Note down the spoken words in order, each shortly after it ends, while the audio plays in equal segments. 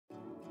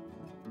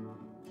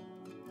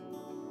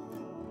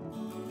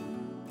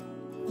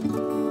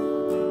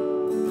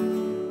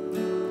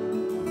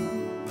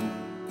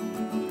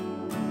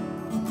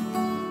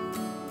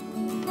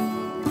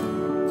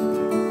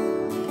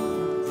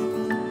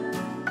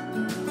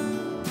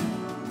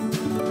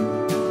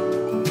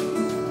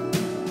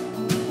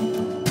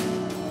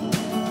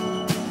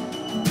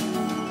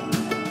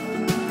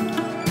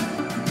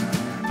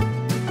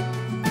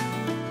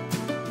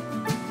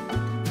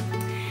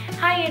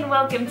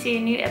welcome to a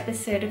new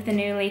episode of the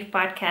New Leaf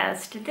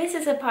podcast. This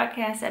is a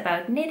podcast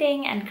about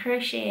knitting and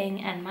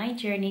crocheting and my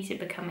journey to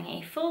becoming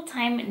a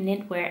full-time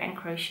knitwear and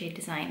crochet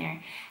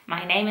designer.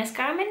 My name is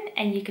Carmen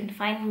and you can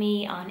find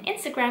me on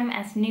Instagram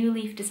as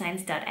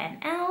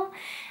newleafdesigns.nl.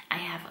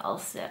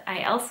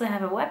 I also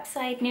have a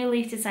website,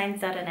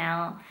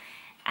 newleafdesigns.nl,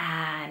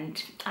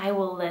 and I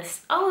will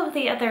list all of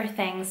the other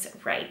things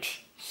right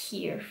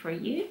here for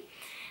you.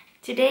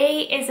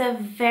 Today is a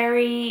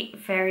very,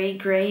 very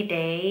gray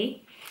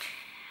day.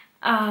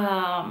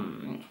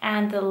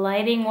 And the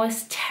lighting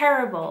was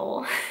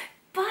terrible,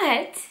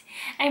 but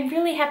I'm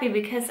really happy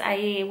because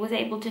I was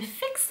able to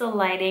fix the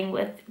lighting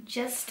with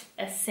just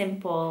a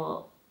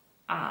simple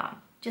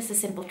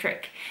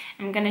trick.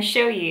 I'm gonna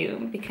show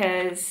you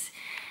because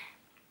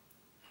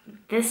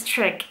this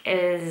trick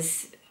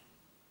is,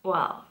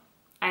 well,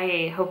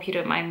 I hope you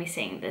don't mind me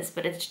saying this,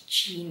 but it's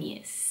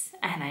genius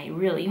and I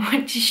really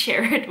want to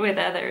share it with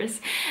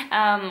others.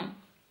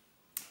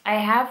 I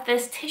have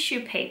this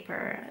tissue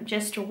paper,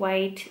 just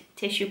white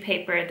tissue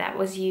paper that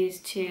was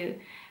used to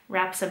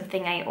wrap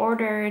something I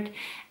ordered,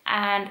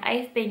 and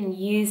I've been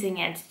using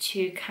it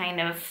to kind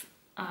of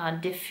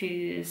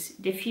diffuse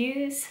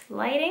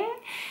lighting.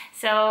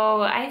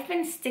 So I've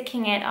been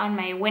sticking it on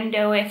my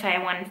window if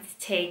I wanted to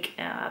take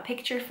a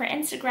picture for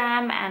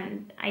Instagram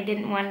and I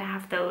didn't want to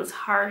have those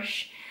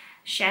harsh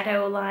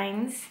shadow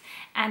lines.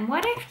 And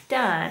what I've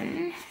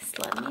done is,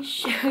 let me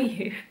show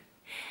you.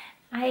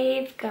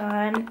 I've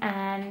gone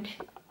and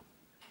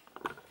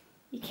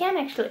you can't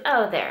actually,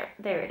 oh, there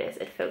it is,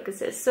 it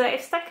focuses. So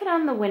I've stuck it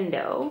on the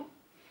window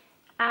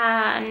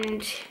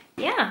and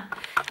yeah,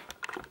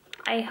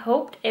 I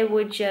hoped it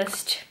would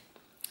just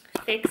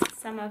fix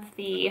some of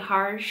the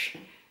harsh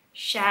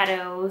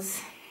shadows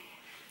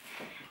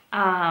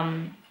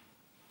that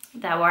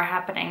were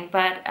happening,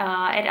 but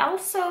it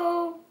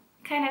also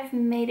kind of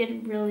made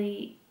it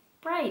really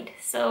bright.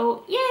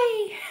 So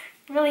yay!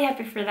 Really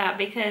happy for that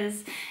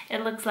because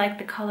it looks like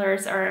the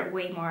colors are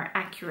way more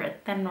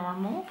accurate than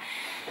normal,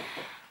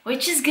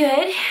 which is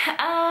good.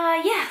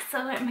 Yeah, so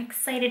I'm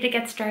excited to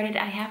get started.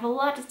 I have a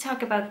lot to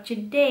talk about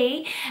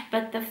today,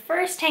 but the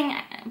first thing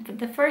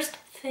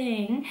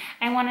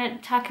I want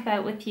to talk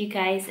about with you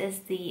guys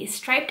is the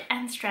Striped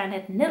and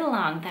Stranded knit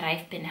along that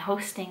I've been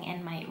hosting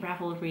in my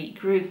Ravelry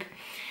group.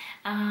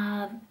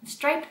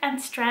 Striped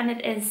and Stranded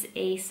is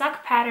a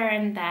sock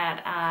pattern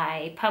that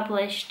I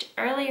published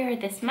earlier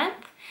this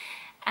month.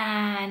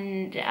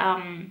 And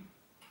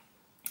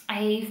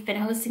I've been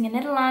hosting a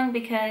knit along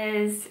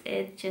because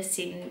it just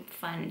seemed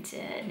fun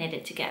to knit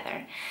it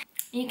together.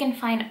 You can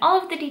find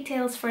all of the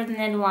details for the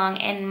knit along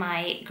in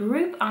my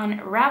group on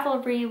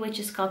Ravelry, which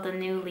is called the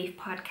New Leaf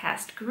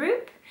Podcast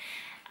group.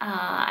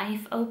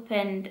 I've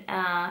opened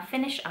a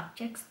finished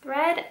objects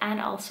thread and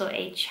also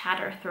a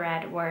chatter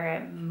thread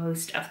where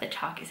most of the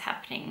talk is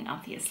happening,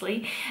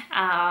 obviously.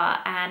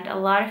 And a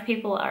lot of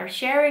people are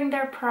sharing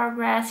their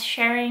progress,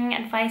 sharing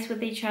advice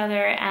with each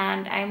other,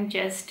 and I'm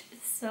just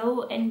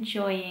so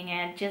enjoying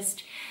it.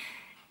 Just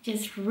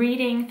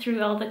reading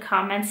through all the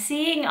comments,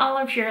 seeing all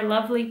of your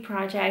lovely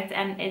projects,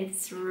 and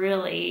it's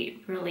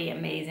really, really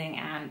amazing.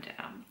 And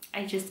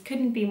I just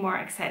couldn't be more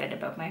excited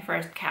about my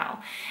first KAL.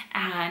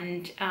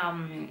 And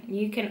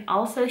you can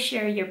also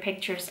share your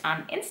pictures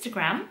on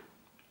Instagram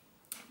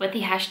with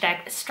the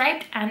hashtag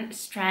Striped and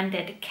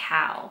Stranded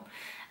KAL.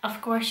 Of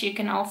course, you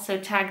can also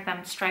tag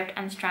them Striped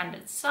and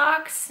Stranded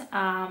Socks.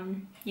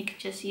 You could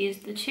just use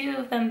the two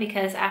of them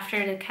because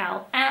after the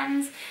KAL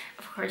ends,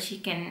 of course, you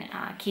can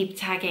keep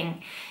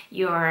tagging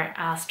your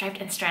Striped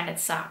and Stranded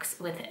Socks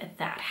with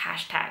that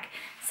hashtag.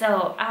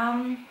 So,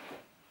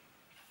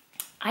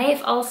 I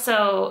have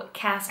also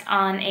cast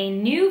on a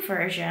new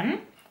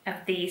version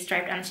of the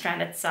Striped and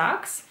Stranded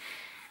socks.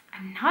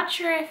 I'm not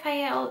sure if I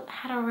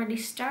had already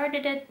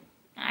started it.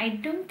 I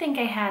don't think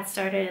I had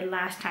started it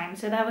last time,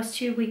 so that was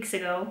 2 weeks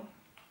ago.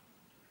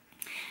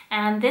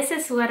 And this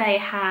is what I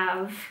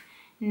have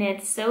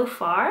knit so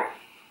far.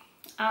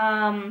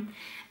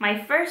 My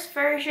first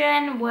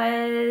version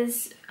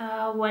was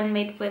one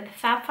made with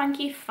Fab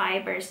Funky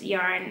Fibers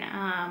yarn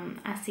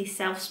as the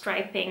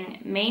self-striping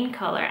main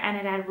color, and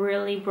it had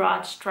really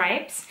broad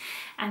stripes.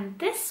 And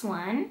this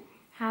one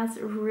has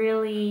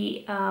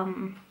really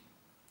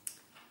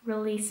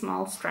really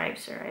small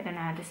stripes, or I don't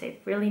know how to say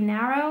it, really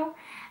narrow.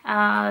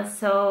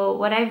 So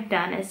what I've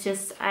done is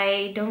just,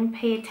 I don't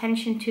pay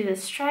attention to the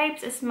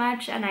stripes as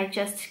much and I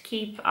just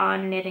keep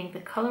on knitting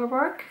the color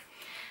work.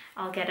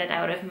 I'll get it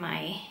out of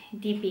my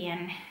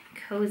DPN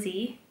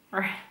cozy,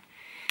 or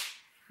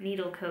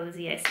needle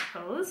cozy I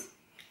suppose,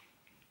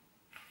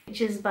 which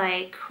is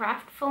by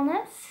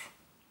Craftfulness.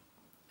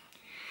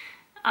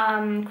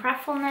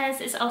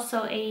 Craftfulness is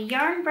also a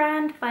yarn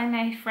brand by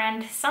my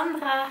friend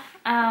Sandra.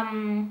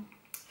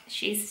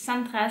 She's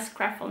Sandra's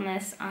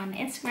Craftfulness on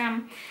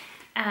Instagram,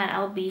 and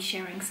I'll be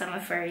sharing some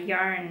of her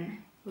yarn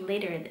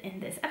later in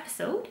this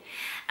episode.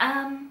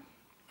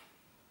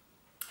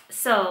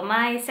 So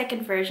my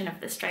second version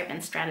of the striped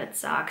and stranded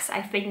socks,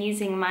 I've been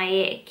using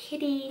my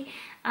kitty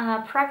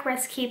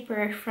progress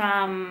keeper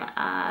from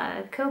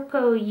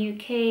Coco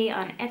UK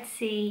on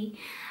Etsy,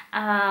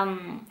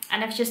 and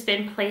I've just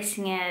been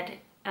placing it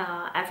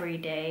every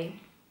day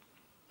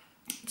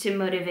to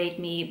motivate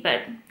me,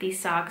 but these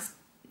socks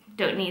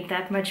don't need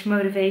that much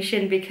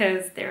motivation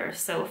because they're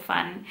so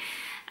fun.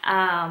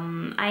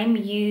 I'm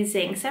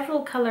using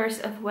several colors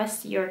of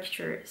West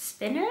Yorkshire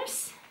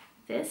spinners.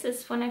 This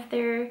is one of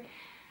their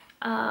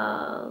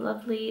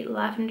lovely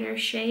lavender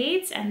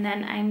shades, and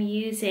then I'm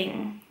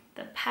using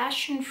the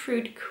passion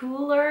fruit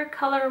cooler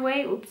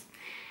colorway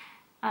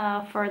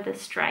for the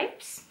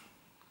stripes,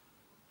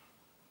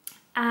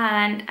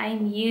 and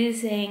I'm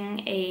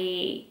using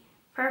a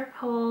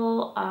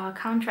purple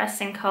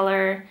contrasting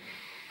color.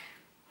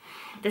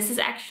 This is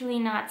actually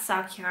not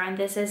sock yarn.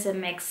 This is a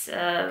mix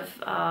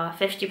of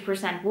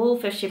 50% wool,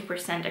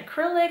 50%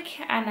 acrylic,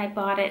 and I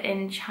bought it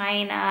in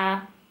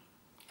China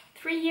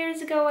 3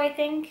 years ago, I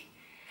think,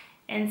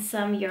 in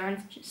some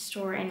yarn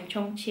store in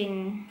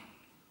Chongqing.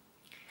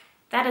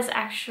 That is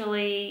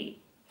actually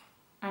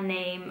a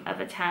name of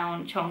a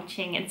town,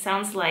 Chongqing. It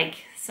sounds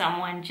like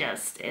someone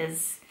just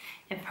is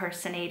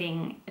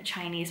impersonating a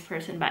Chinese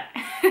person, but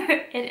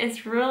it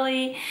is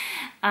really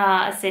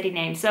a city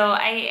name. So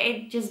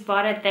I just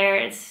bought it there.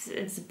 It's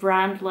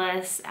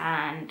brandless,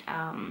 and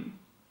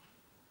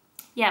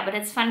yeah, but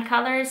it's fun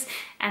colors.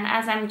 And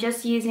as I'm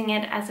just using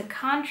it as a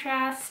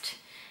contrast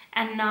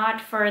and not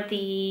for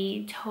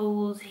the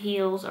toes,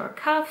 heels, or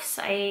cuffs,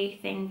 I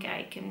think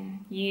I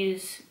can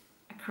use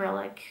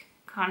acrylic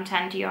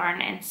content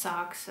yarn in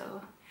socks,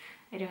 so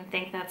I don't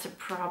think that's a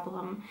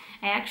problem.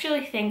 I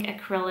actually think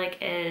acrylic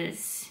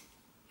is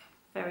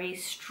very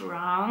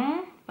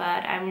strong,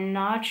 but I'm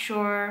not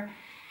sure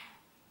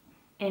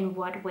in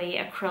what way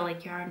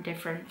acrylic yarn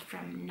different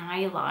from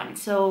nylon.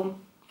 So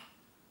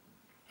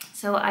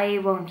I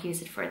won't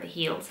use it for the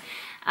heels.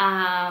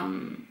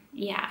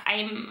 Yeah,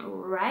 I'm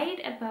right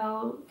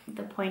about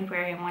the point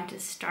where I want to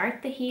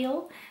start the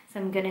heel,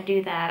 so I'm gonna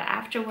do that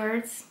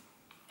afterwards.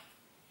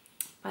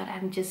 But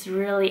I'm just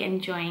really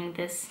enjoying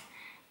this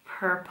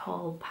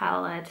purple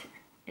palette.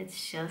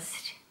 It's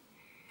just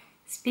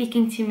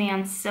speaking to me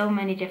on so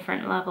many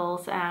different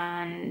levels,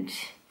 and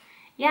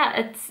yeah,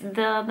 it's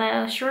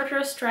the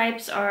shorter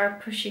stripes are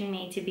pushing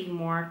me to be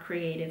more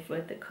creative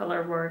with the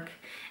color work,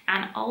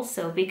 and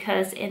also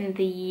because in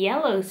the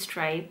yellow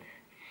stripe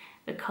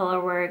the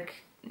color work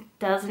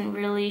doesn't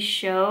really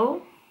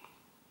show.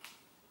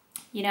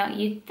 You know,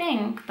 you'd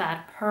think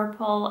that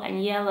purple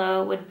and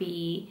yellow would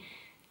be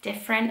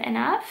different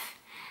enough,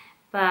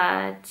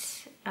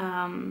 but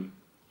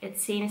it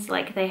seems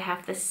like they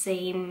have the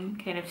same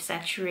kind of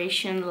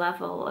saturation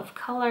level of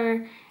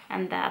color,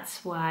 and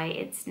that's why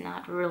it's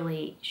not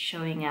really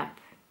showing up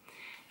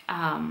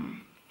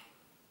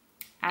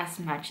as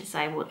much as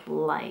I would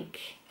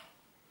like.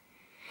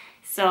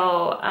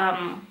 So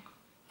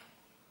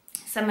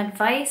some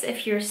advice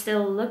if you're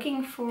still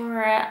looking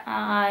for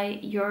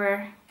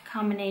your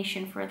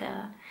combination for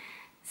the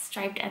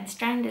striped and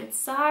stranded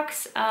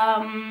socks.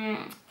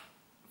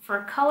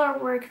 For color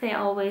work, they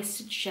always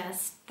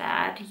suggest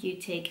that you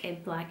take a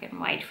black and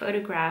white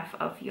photograph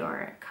of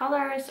your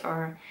colors,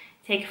 or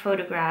take a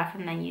photograph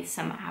and then use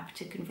some app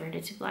to convert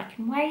it to black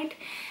and white,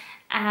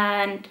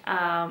 and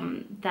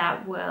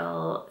that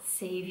will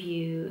save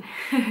you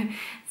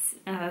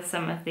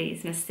some of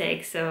these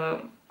mistakes.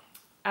 So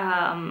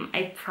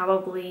I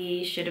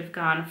probably should have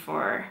gone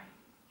for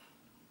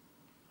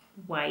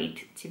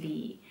white to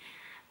be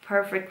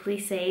perfectly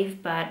safe,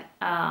 but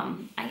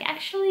I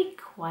actually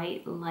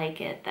quite like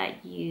it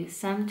that you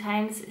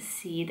sometimes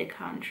see the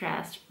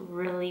contrast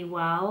really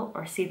well,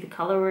 or see the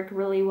color work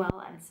really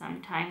well, and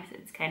sometimes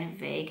it's kind of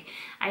vague.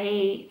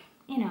 You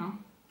know,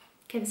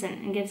 gives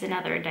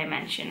another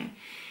dimension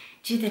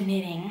to the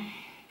knitting.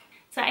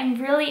 So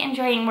I'm really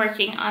enjoying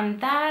working on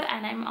that,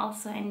 and I'm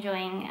also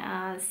enjoying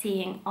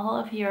seeing all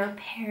of your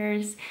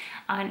pairs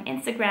on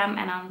Instagram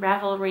and on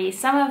Ravelry.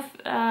 Some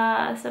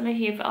of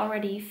you have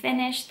already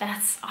finished.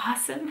 That's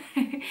awesome.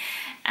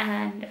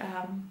 And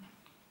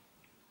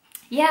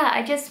yeah,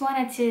 I just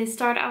wanted to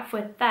start off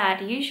with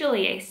that.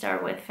 Usually I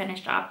start with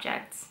finished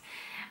objects,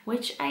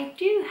 which I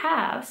do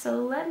have.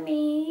 So let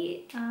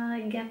me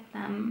get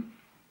them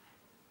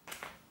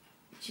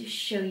to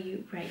show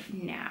you right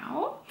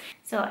now.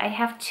 So I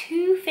have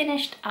two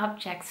finished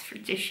objects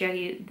to show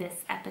you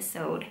this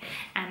episode,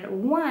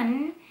 and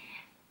one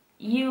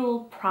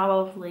you'll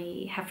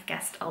probably have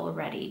guessed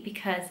already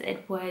because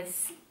it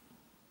was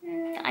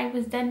I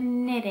was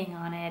done knitting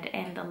on it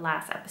in the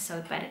last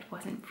episode, but it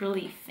wasn't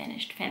really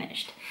finished,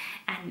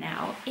 and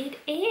now it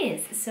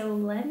is. So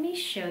let me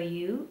show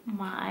you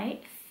my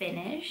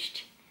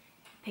finished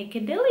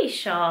Piccadilly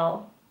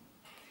shawl.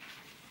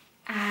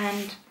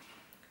 And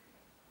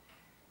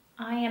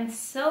I am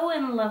so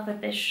in love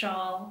with this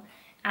shawl,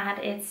 and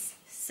it's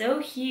so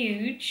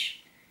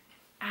huge,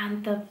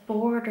 and the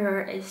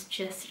border is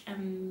just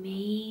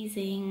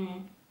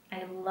amazing.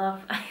 I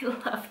love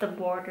the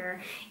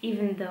border,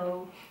 even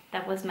though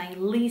that was my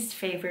least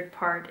favorite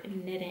part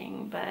in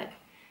knitting. But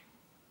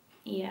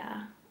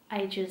yeah,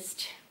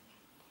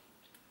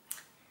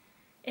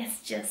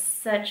 it's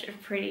just such a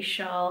pretty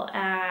shawl,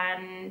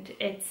 and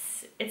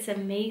it's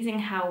amazing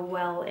how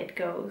well it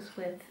goes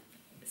with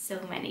so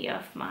many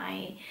of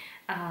my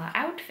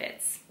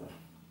outfits.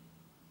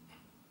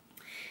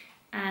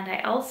 And I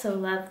also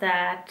love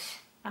that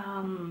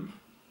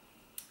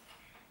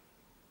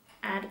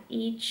at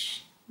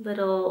each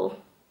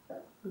little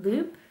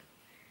loop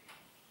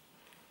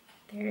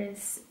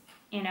there's,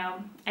 you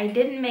know, I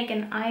didn't make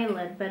an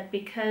eyelet, but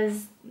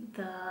because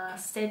the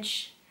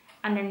stitch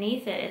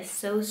underneath it is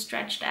so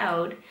stretched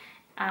out,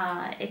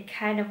 it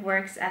kind of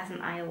works as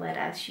an eyelet,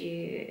 as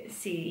you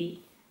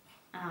see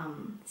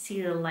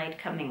the light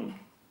coming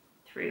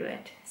through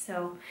it.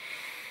 So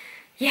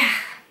yeah,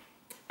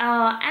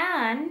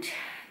 and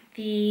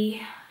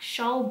the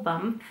shawl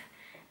bump,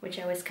 which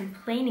I was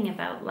complaining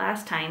about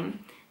last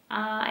time,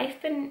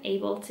 I've been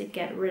able to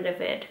get rid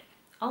of it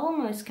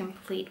almost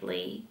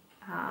completely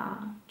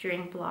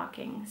during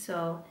blocking,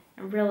 so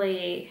I'm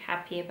really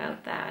happy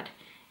about that.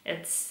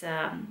 It's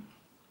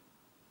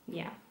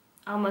yeah,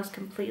 almost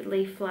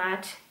completely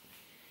flat,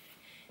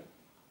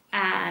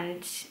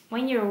 and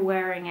when you're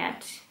wearing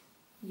it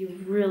you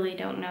really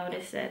don't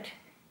notice it.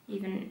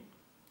 Even,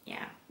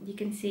 yeah, you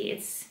can see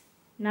it's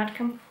not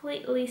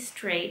completely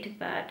straight,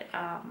 but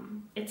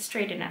it's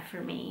straight enough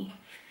for me.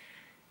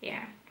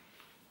 Yeah.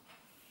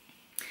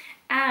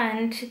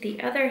 And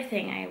the other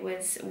thing I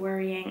was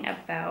worrying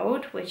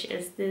about, which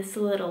is this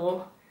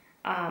little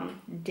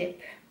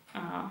dip,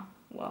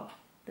 well,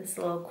 this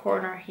little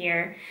corner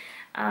here.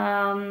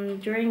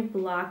 During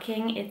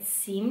blocking it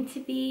seemed to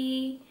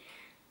be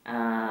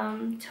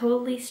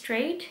totally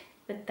straight,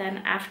 but then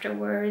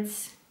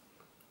afterwards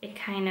it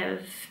kind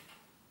of,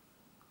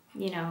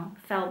 you know,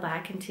 fell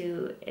back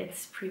into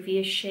its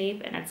previous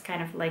shape, and it's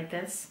kind of like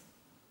this.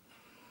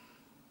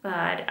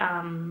 But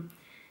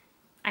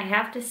I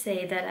have to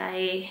say that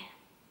I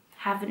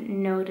haven't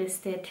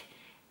noticed it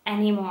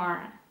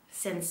anymore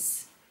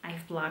since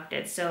I've blocked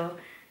it. So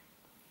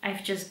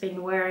I've just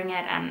been wearing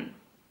it and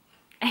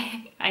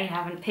I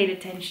haven't paid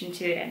attention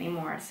to it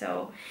anymore.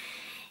 So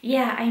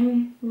yeah,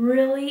 I'm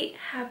really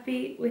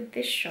happy with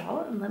this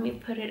shawl, and let me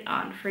put it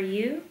on for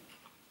you,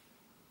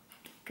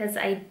 because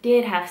I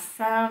did have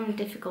some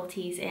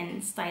difficulties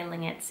in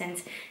styling it,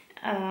 since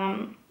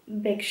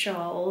big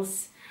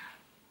shawls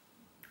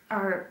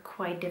are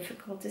quite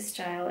difficult to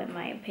style in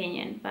my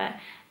opinion. But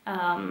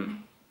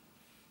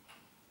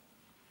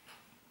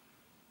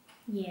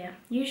yeah,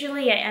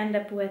 usually I end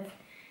up with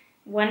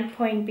one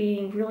point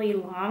being really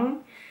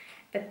long,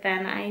 but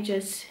then I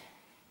just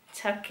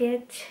tuck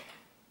it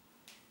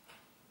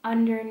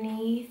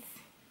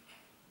underneath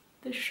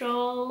the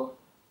shawl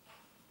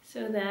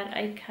so that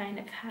I kind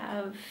of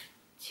have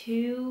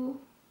two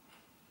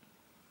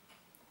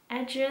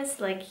edges,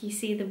 like you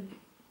see the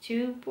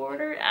two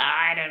border.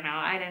 I don't know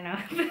I don't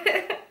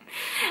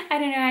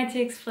know how to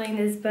explain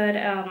this, but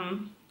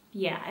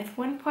yeah, if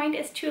one point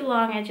is too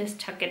long I just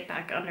tuck it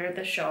back under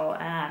the shawl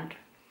and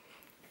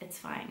it's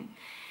fine.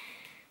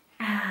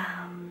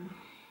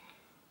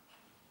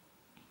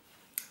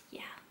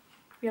 Yeah,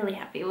 really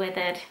happy with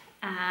it,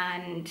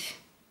 and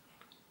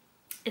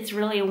it's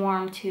really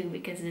warm too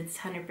because it's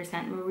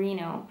 100%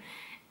 merino.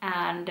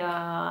 And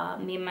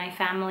me and my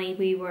family,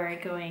 we were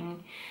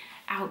going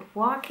out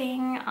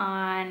walking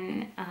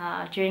on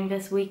during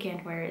this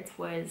weekend where it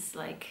was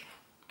like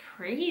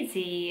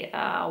crazy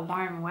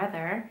warm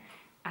weather,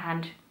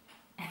 and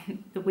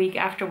the week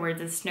afterwards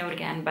it snowed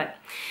again. But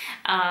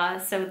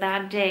so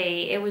that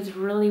day it was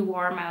really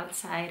warm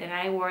outside, and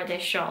I wore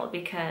this shawl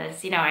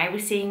because, you know, I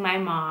was seeing my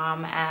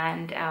mom,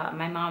 and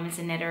my mom is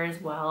a knitter as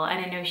well,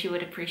 and I know she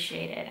would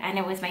appreciate it, and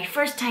it was my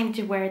first time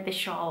to wear the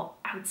shawl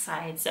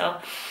outside,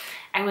 so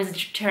I was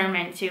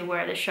determined to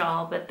wear the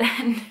shawl. But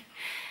then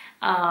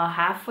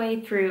halfway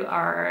through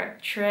our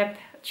trip,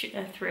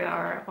 through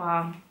our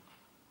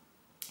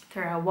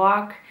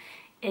walk,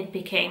 it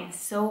became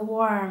so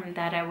warm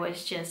that I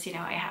was just, you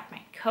know, I had my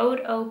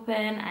coat open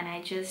and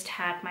I just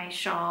had my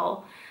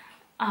shawl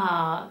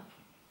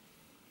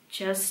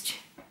just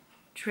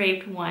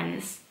draped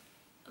once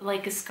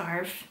like a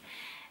scarf,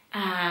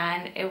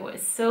 and it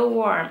was so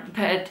warm.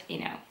 But,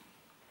 you know,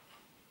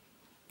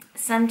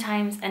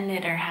 sometimes a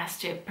knitter has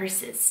to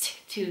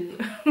persist to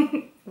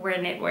wear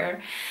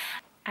knitwear.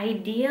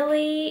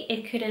 Ideally,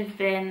 it could have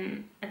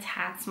been a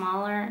tad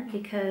smaller,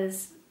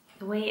 because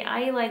the way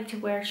I like to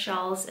wear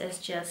shawls is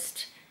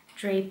just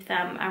drape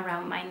them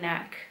around my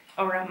neck,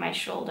 around my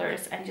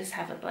shoulders, and just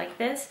have it like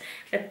this.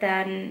 But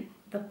then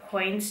the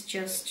points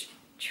just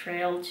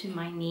trail to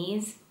my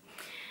knees,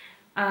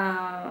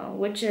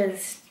 which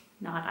is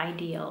not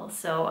ideal.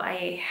 So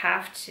I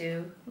have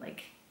to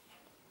like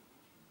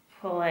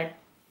pull it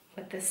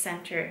with the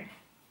center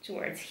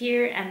towards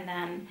here and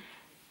then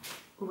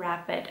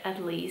wrap it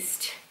at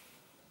least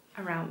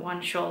around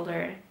one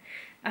shoulder.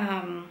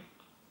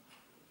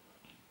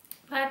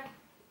 But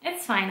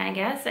it's fine, I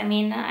guess. I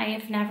mean, I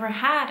have never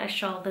had a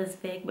shawl this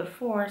big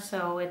before,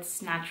 so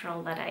it's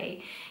natural that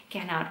I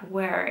cannot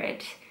wear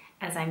it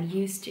as I'm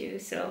used to.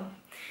 So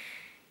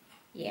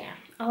yeah,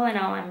 all in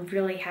all, I'm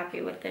really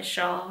happy with this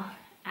shawl.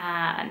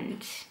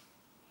 And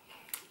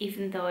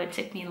even though it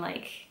took me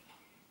like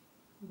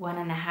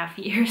 1.5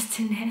 years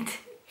to knit,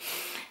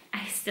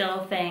 I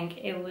still think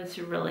it was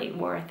really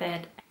worth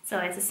it. So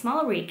as a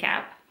small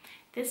recap,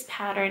 this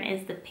pattern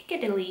is the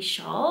Piccadilly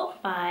Shawl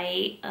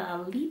by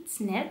Leeds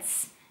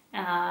Knits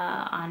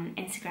on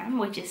Instagram,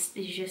 which is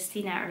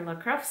Justina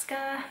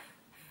Urlakowska.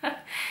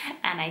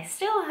 And I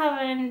still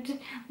haven't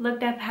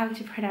looked up how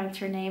to pronounce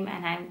her name,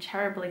 and I'm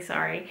terribly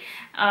sorry.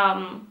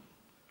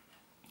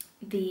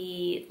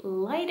 The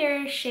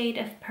lighter shade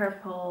of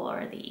purple,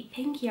 or the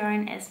pink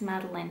yarn, is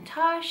Madeleine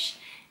Tosh.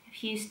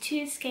 I've used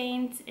 2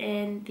 skeins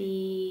in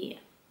the,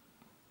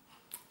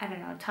 I don't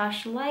know,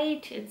 Tosh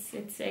Light. It's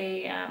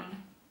a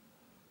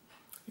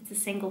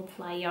single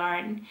ply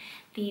yarn.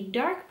 The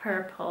dark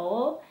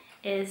purple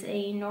is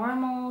a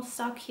normal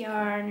sock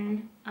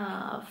yarn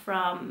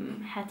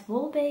from Het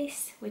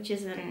Woolbase, which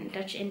is a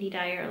Dutch indie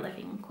dyer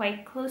living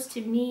quite close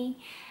to me,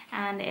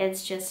 and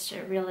it's just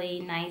a really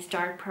nice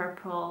dark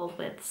purple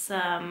with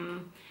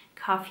some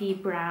coffee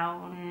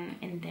brown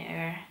in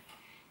there.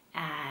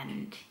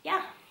 And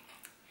yeah,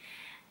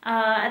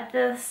 at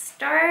the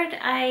start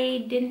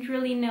I didn't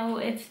really know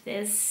if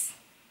this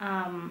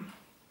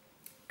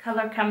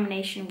color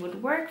combination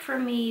would work for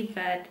me,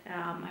 but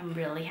I'm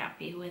really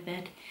happy with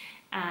it,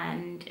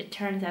 and it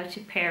turns out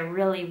to pair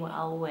really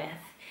well with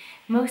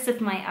most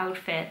of my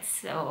outfits,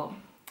 so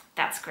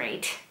that's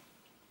great.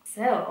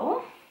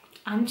 So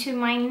on to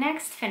my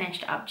next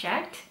finished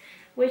object,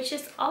 which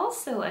is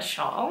also a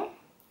shawl,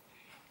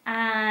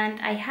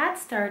 and I had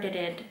started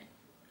it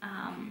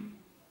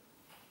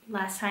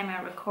last time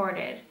I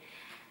recorded,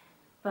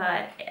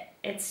 but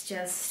it's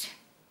just,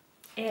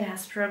 it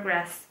has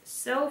progressed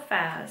so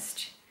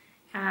fast.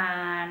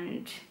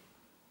 And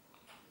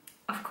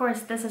of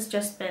course this has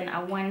just been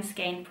a 1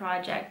 skein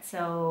project,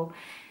 so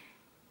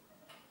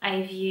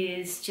I've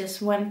used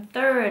just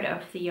 1/3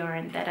 of the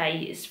yarn that I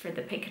used for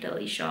the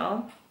Piccadilly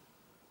shawl,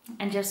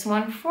 and just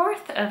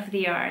 1/4 of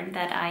the yarn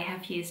that I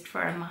have used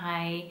for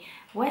my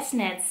West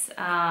Knits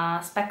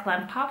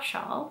Speckle & Pop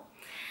shawl.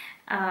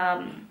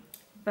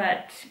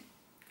 But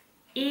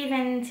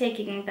even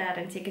taking that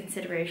into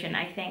consideration,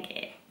 I think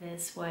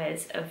this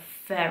was a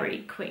very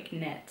quick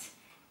knit,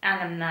 and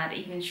I'm not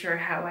even sure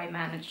how I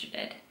managed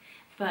it.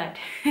 But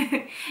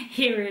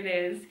here it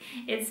is.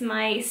 It's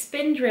my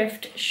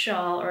Spindrift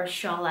shawl, or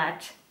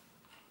shawlette.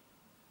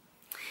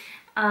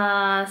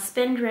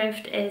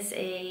 Spindrift is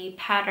a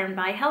pattern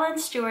by Helen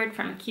Stewart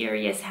from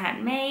Curious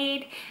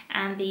Handmade,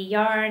 and the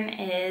yarn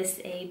is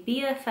a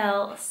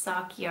BFL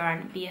sock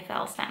yarn.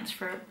 BFL stands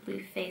for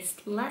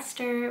Blue-Faced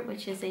Leicester,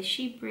 which is a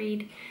sheep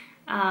breed.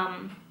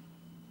 I'm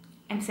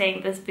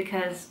saying this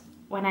because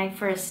when I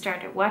first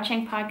started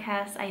watching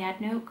podcasts, I had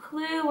no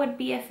clue what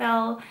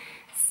BFL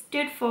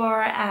stood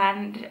for,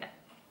 and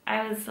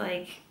I was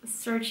like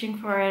searching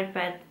for it,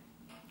 but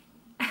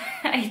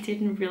I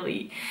didn't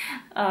really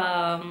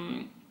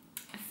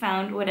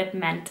found what it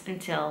meant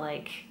until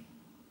like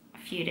a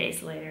few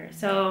days later.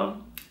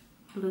 So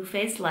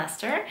Blue-Faced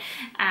Leicester,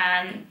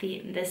 and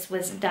this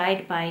was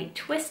dyed by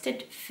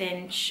Twisted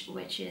Finch,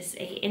 which is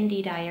a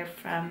indie dyer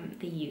from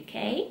the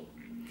UK.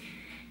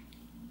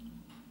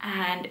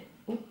 And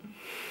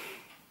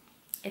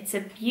it's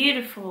a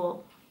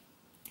beautiful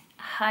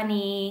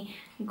honey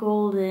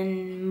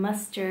golden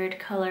mustard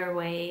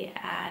colorway,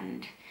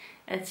 and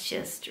it's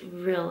just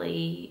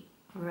really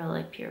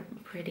pure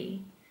and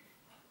pretty.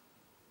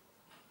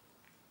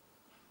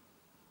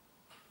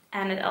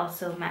 And it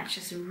also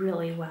matches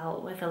really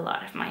well with a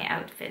lot of my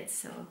outfits,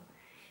 so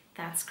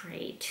that's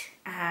great.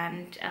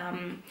 And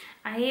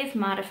I have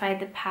modified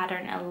the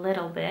pattern a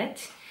little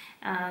bit.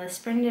 The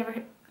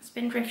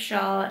Spindrift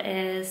shawl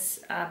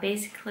is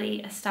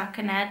basically a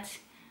stockinette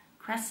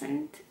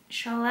crescent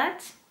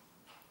shawlette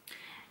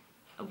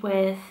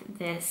with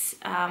this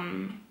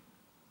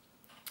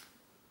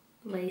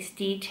lace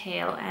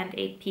detail and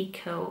a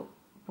picot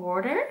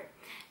border,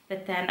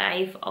 but then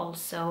I've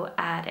also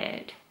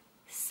added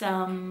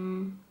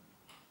some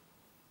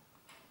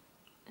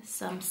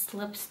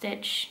slip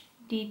stitch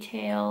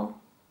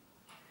detail.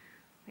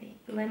 Wait,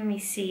 let me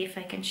see if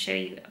I can show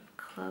you up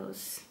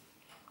close.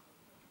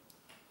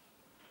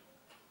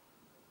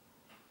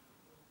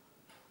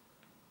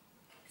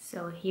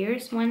 So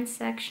here's one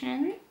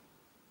section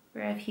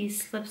where I've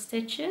used slip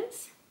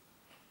stitches,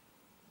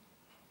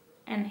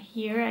 and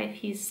here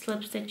I've used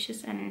slip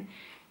stitches and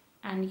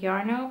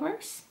yarn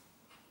overs,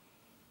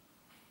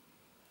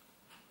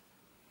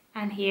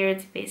 and here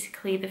it's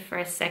basically the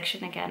first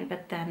section again,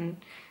 but then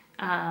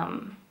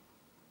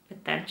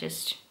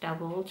just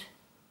doubled.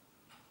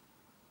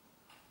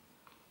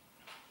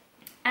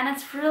 And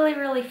it's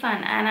really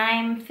fun, and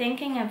I'm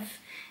thinking of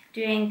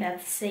doing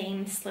that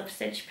same slip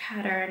stitch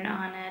pattern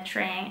on a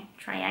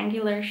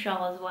triangular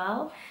shawl as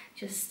well,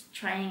 just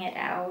trying it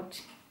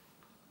out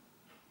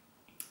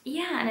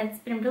yeah, and it's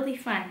been really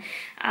fun.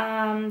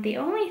 The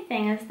only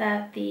thing is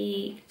that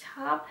the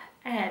top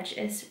edge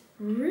is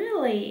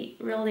really,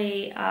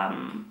 really,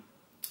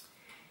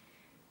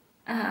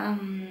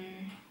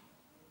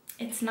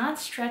 it's not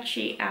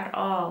stretchy at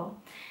all.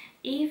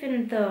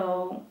 Even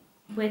though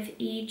with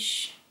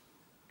each,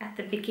 at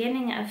the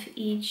beginning of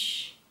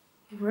each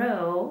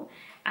row,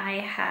 I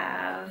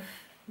have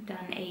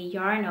done a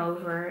yarn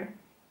over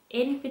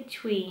in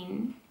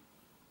between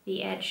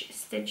the edge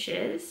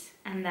stitches,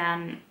 and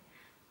then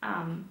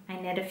I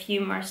knit a few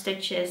more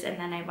stitches, and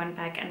then I went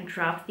back and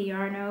dropped the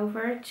yarn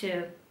over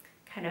to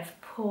kind of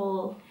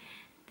pull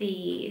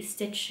the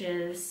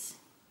stitches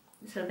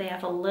so they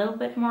have a little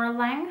bit more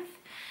length.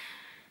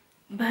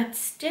 But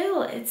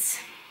still, it's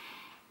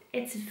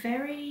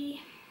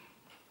very,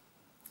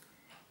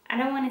 I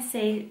don't want to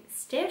say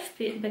stiff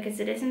because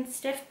it isn't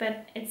stiff,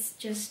 but it's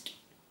just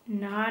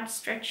not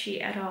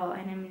stretchy at all,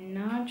 and I'm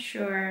not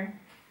sure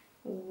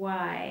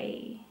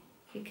why,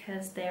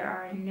 because there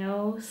are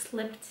no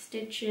slipped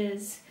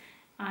stitches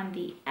on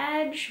the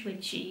edge,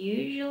 which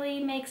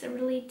usually makes it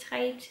really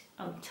tight.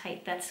 Oh,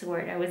 tight, that's the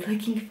word I was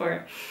looking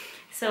for.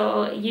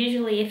 So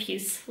usually if you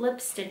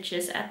slip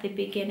stitches at the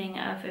beginning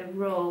of a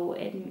row,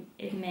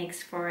 it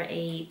makes for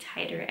a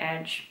tighter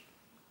edge.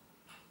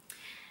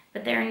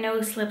 But there are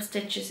no slip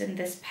stitches in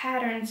this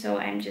pattern, so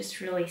I'm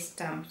just really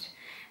stumped.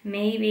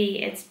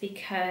 Maybe it's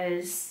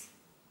because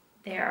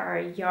there are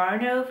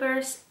yarn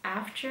overs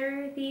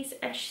after these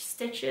edge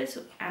stitches,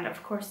 and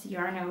of course the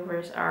yarn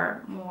overs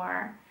are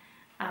more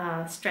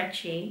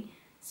stretchy,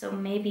 so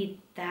maybe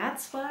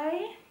that's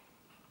why.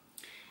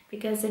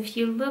 Because if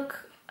you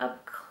look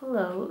up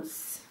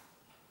close,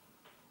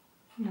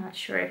 I'm not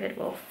sure if it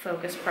will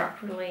focus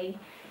properly.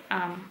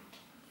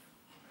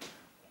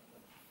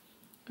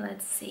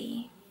 Let's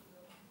see.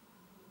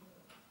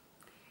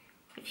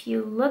 If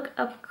you look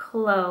up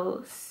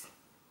close,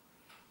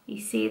 you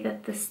see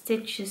that the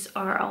stitches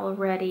are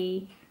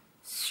already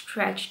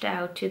stretched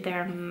out to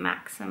their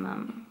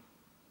maximum.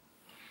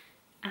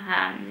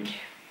 And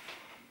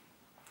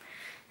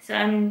so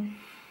I'm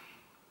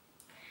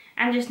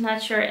just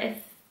not sure if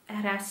it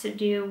has to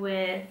do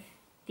with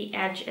the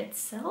edge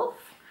itself,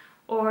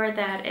 or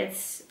that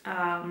it's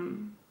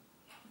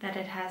that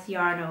it has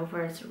yarn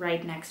overs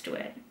right next to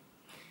it,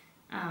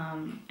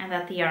 and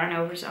that the yarn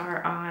overs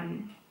are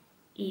on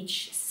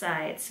each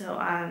side, so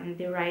on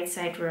the right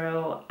side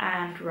row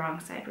and wrong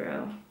side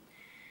row.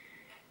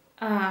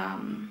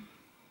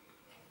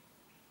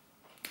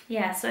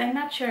 Yeah, so I'm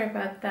not sure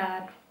about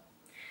that.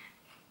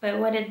 But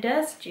what it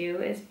does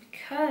do is,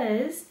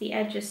 because the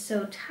edge is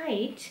so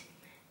tight,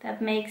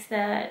 that makes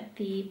that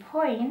the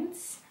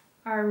points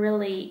are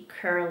really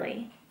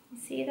curly. You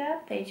see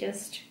that? They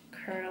just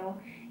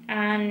curl.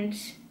 And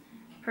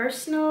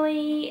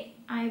personally,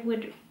 I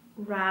would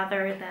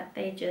rather that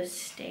they just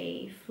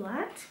stay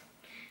flat.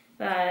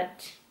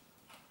 But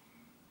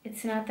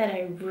it's not that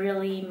I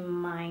really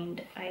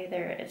mind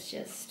either. It's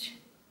just,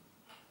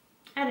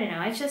 I don't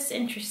know, it's just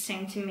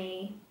interesting to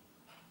me.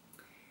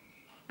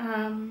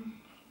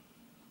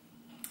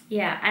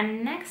 Yeah,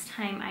 and next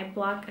time I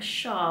block a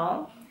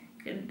shawl,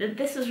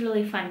 this was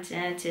really fun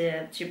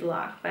to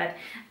block, but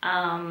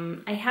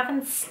I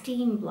haven't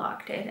steam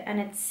blocked it,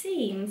 and it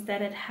seems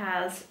that it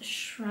has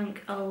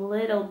shrunk a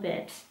little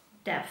bit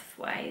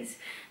depth-wise.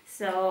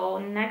 So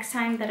next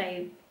time that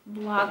I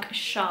block a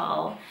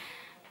shawl,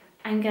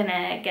 I'm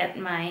gonna get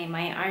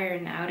my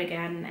iron out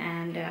again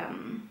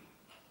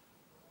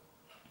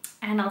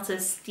and also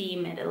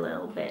steam it a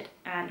little bit,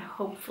 and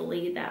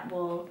hopefully that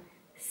will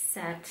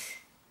set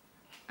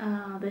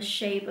the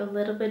shape a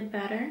little bit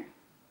better.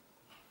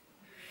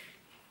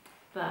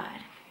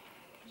 But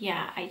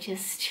yeah, the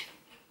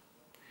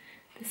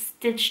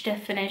stitch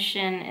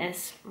definition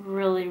is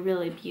really,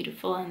 really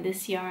beautiful in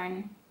this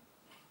yarn.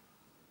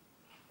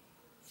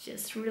 It's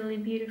just really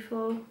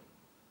beautiful.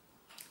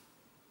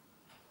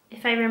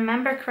 If I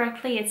remember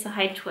correctly, it's a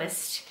high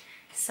twist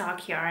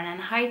sock yarn,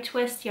 and high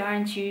twist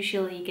yarns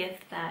usually give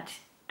that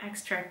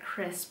extra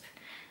crisp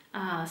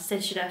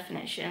stitch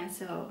definition.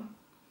 So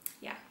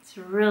yeah, it's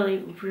really,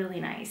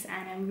 really nice,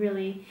 and I'm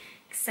really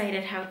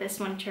excited how this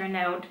one turned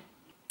out.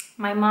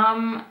 My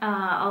mom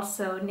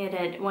also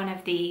knitted one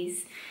of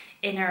these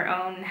in her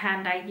own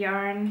hand-dyed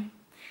yarn,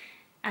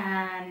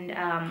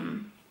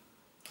 and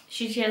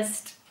she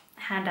just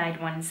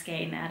hand-dyed one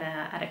skein at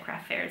a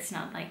craft fair. It's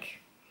not like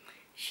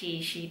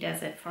she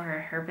does it for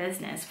her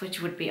business, which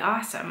would be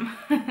awesome.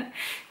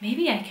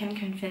 Maybe I can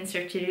convince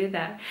her to do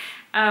that.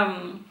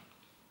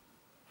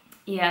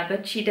 Yeah,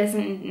 but she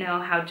doesn't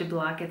know how to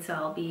block it, so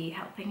I'll be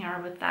helping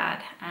her with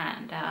that.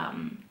 And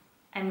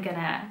I'm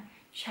gonna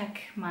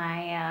check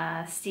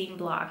my steam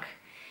block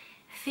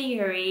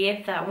theory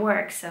if that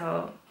works.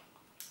 So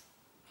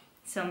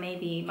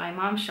maybe my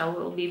mom's shawl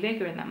will be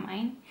bigger than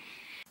mine.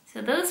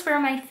 So those were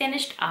my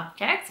finished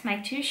objects, my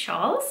 2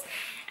 shawls.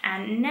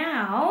 And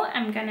now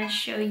I'm gonna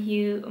show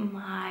you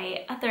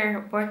my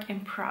other work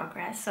in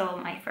progress. So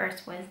my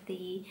first was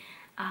the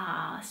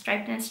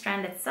striped and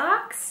stranded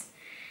socks.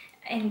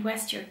 in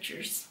West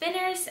Yorkshire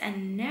spinners,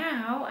 and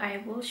now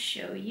I will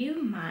show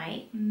you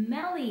my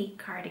Melli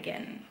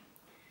cardigan.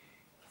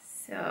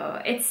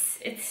 So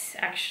it's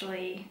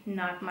actually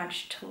not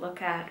much to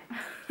look at.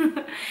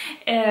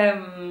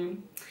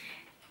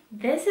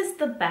 This is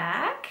the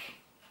back,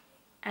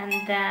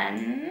 and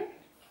then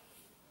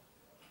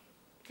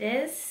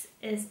this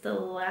is the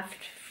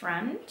left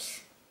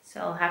front.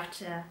 So I'll have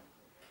to,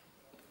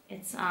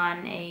 it's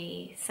on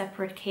a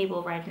separate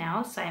cable right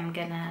now, so I'm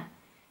gonna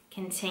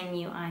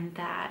continue on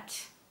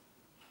that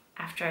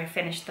after I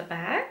finish the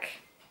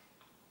back.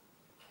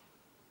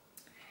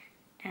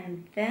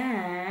 And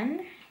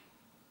then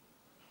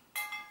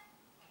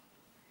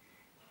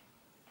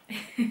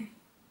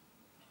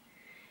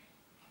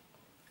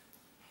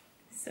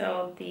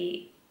so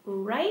the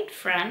right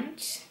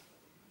front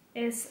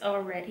is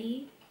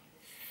already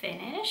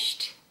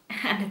finished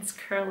and it's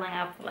curling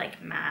up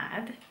like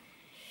mad.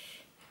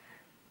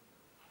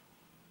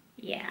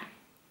 Yeah.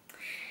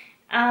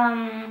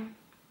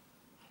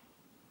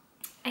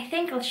 I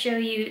think I'll show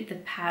you the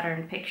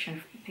pattern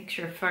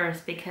picture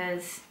first,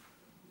 because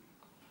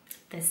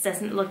this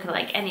doesn't look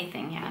like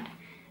anything yet.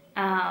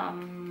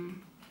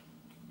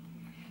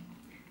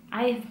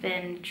 I've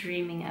been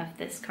dreaming of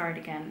this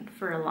cardigan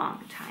for a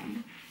long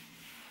time.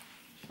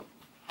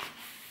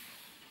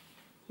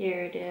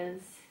 Here it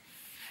is.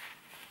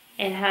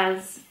 It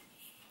has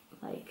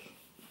like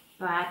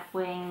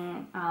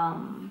batwing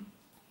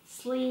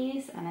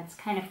sleeves, and it's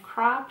kind of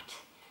cropped,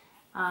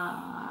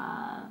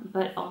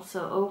 but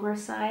also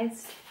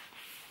oversized,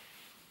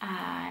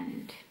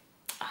 and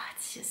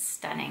it's just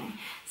stunning.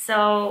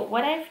 So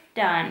what I've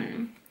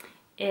done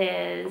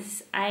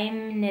is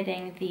I'm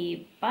knitting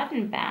the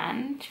button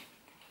band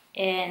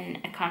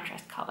in a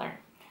contrast color,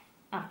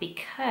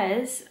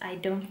 because I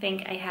don't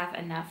think I have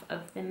enough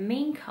of the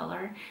main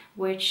color,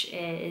 which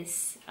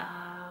is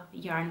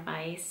yarn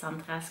by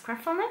Sandra's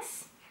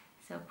Craftfulness,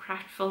 so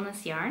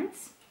Craftfulness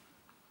Yarns.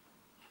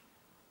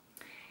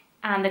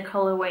 And the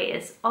colorway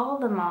is All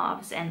the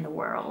Mauves in the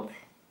World,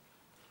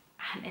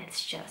 and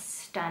it's just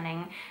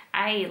stunning.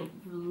 I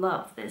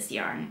love this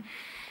yarn,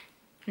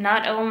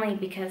 not only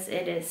because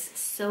it is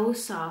so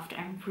soft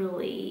and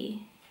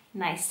really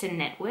nice to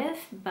knit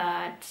with,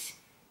 but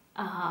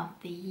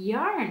the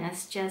yarn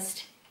is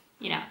just,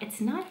 you know, it's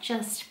not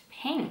just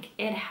pink,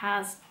 it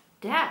has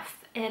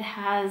depth. It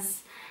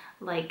has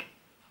like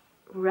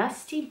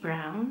rusty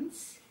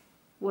browns,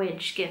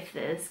 which give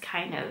this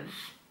kind of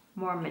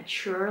more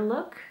mature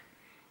look,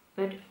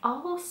 but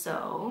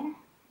also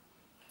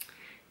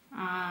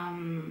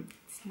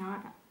it's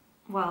not,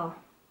 well,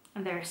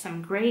 there are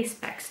some gray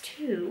specks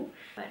too,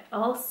 but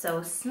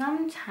also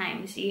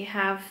sometimes you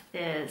have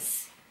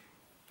this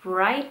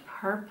bright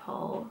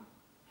purple,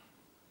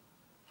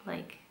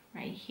 like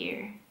right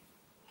here.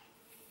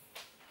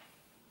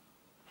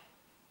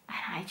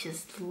 And I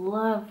just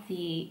love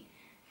the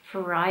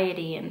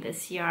variety in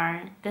this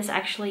yarn. This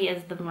actually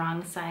is the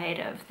wrong side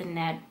of the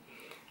net,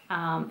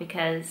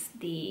 because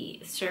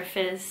the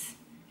surface,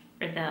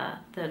 or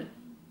the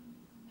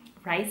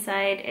right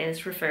side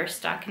is reverse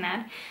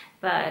stockinette,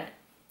 but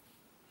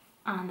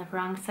on the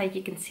wrong side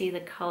you can see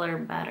the color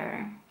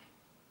better.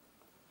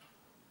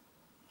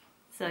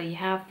 So you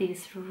have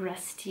these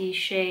rusty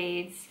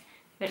shades,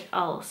 but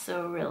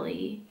also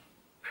really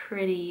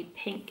pretty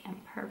pink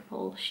and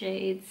purple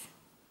shades.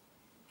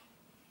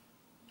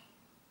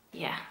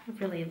 Yeah, I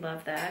really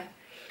love that.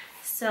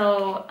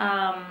 So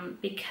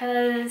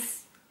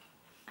because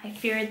I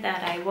feared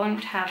that I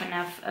won't have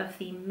enough of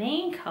the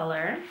main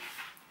color,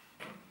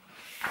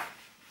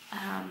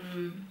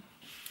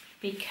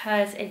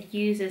 because it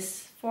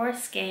uses 4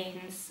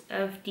 skeins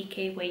of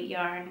DK weight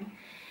yarn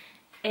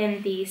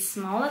in the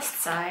smallest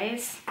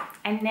size.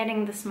 I'm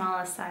knitting the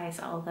smallest size,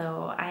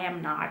 although I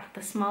am not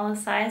the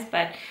smallest size,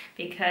 but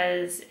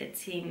because it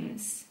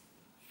seems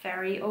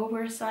very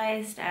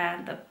oversized,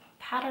 and the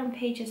pattern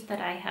pages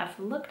that I have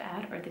looked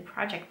at, or the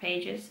project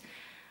pages,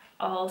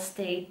 all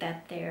state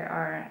that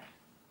the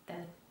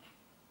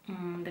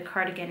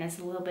cardigan is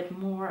a little bit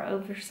more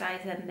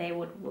oversized than they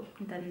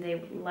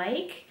would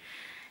like.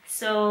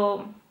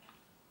 So,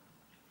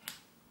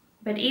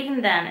 but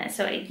even then,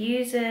 so it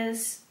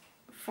uses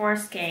 4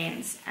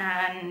 skeins,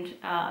 and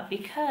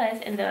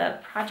because in the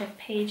project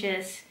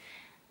pages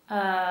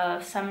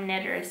of some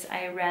knitters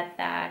I read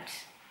that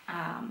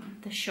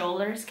the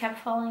shoulders kept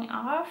falling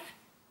off,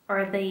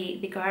 or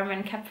the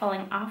garment kept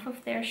falling off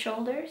of their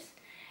shoulders,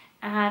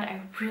 and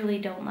I really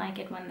don't like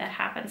it when that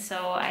happens.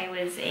 So I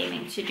was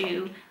aiming to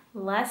do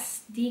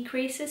less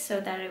decreases so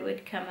that it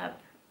would come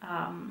up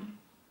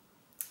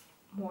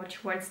more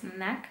towards the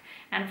neck,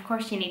 and of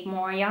course you need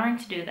more yarn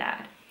to do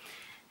that.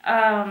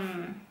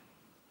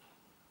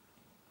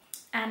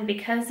 And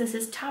because this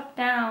is top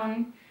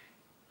down,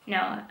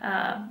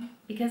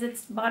 because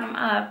it's bottom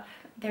up,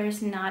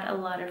 there's not a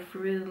lot of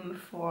room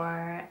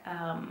for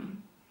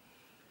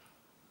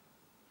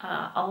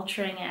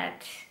altering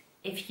it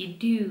if you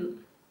do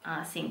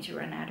seem to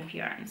run out of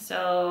yarn.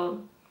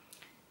 So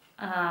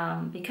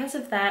because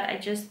of that, I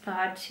just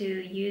thought to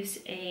use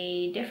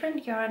a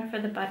different yarn for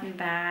the button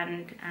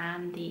band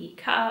and the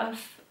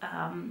cuff,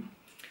 and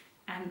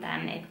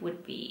then it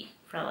would be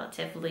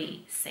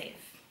relatively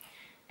safe,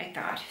 I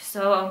thought.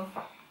 So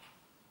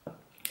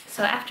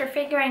after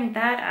figuring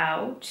that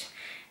out,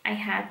 I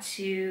had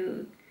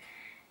to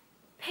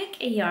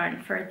pick a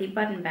yarn for the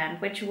button band,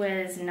 which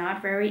was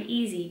not very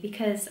easy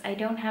because I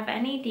don't have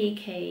any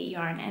DK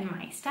yarn in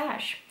my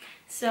stash.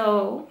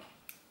 So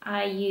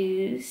I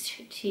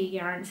used 2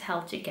 yarns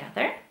held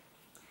together.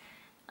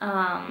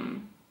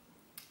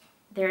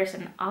 There's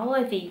an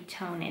olivey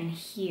tone in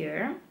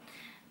here,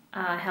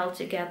 held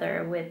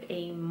together with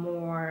a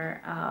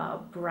more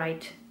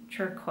bright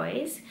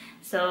turquoise.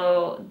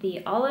 So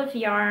the olive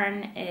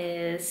yarn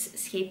is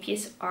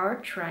Scapious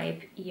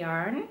R-Tribe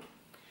yarn,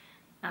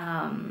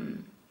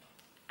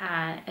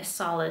 and a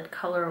solid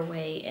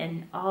colorway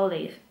in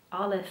olive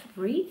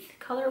wreath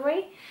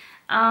colorway.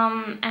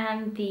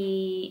 And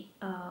the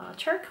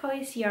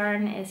turquoise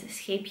yarn is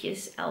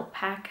Scapious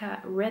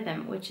Alpaca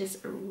Rhythm, which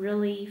is a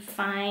really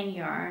fine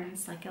yarn.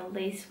 It's like a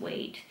lace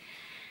weight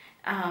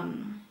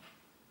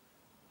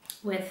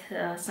with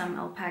some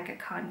alpaca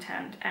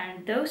content.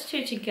 And those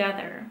 2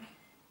 together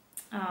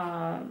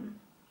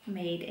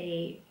made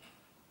a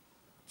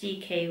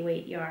DK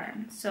weight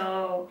yarn.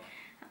 So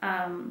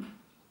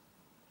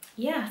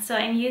yeah, so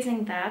I'm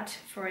using that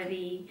for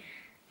the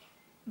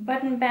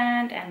button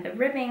band and the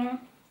ribbing.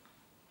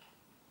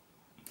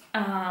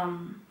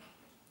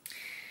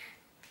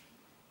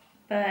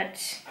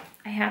 But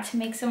I had to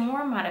make some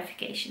more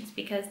modifications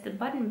because the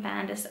button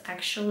band is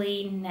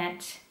actually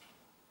knit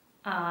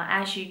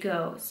as you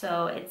go.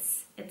 So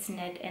it's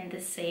knit in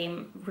the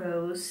same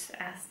rows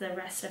as the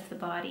rest of the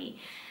body.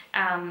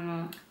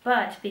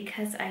 But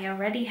because I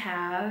already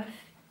have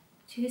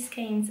 2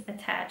 skeins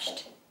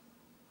attached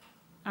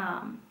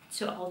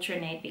to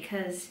alternate,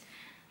 because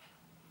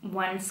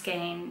one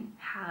skein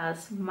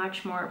has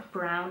much more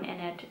brown in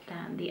it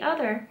than the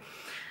other.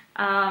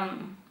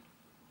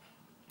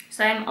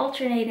 So I'm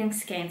alternating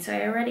skeins. So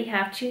I already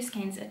have 2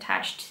 skeins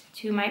attached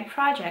to my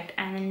project,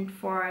 and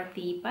for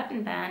the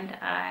button band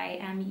I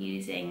am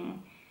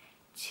using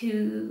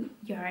 2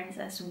 yarns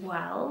as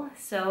well.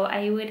 So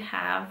I would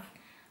have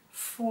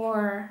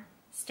 4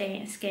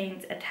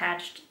 skeins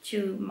attached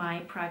to my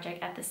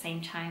project at the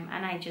same time,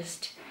 and I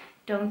just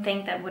don't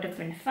think that would have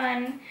been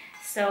fun.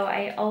 So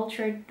I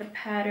altered the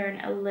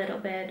pattern a little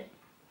bit.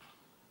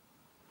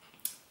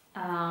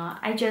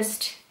 I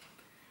just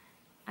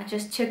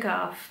took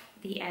off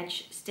the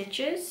edge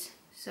stitches.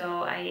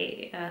 So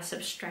I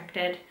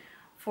subtracted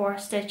 4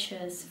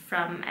 stitches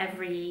from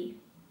every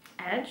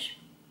edge,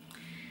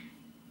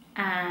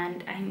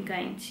 and I'm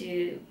going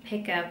to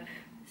pick up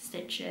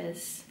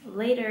stitches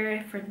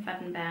later for the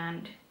button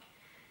band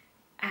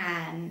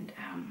and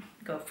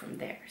go from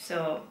there.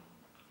 So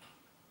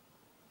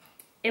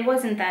it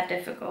wasn't that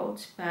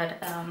difficult, but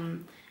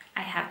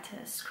I had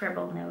to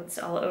scribble notes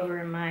all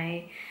over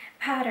my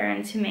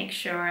pattern to make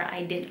sure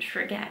I didn't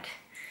forget.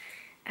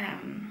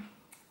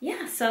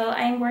 Yeah, so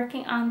I'm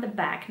working on the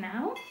back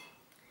now,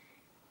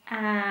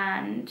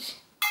 and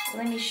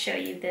let me show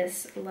you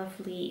this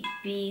lovely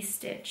V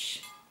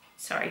stitch.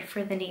 Sorry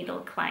for the needle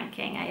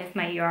clanking. I have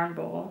my yarn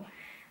ball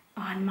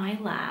on my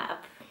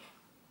lap.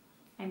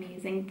 I'm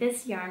using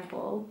this yarn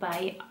ball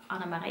by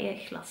Anna Maria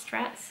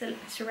Glastra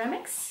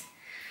Ceramics.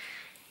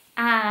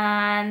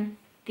 And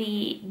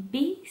the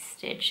B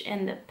stitch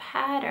in the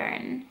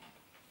pattern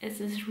is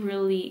this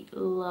really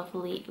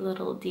lovely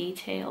little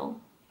detail.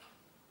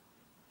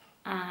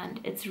 And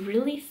it's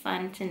really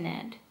fun to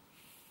knit.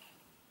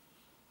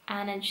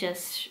 And it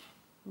just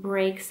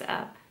breaks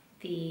up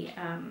the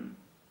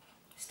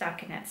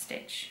stockinette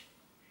stitch,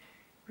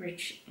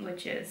 which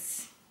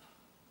is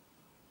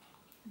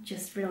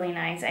just really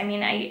nice. I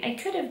mean, I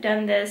could have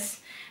done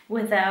this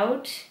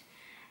without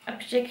a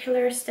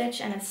particular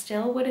stitch and it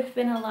still would have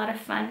been a lot of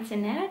fun to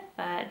knit,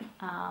 but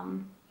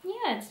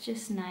yeah, it's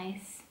just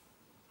nice.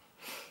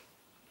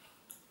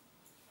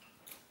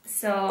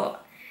 So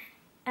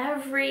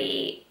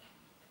every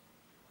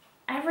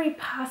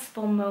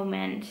possible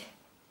moment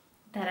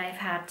that I've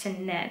had to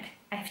knit,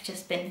 I've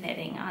just been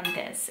knitting on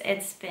this.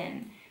 It's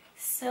been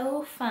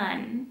so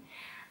fun,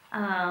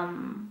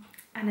 and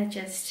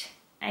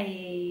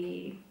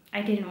I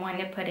didn't want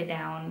to put it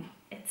down.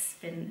 It's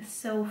been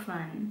so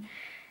fun.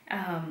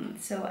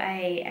 So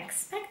I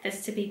expect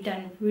this to be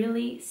done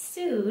really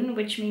soon,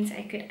 which means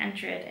I could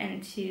enter it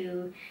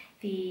into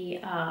the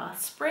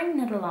spring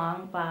knit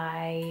along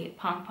by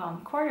Pom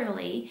Pom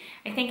Quarterly.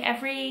 I think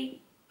every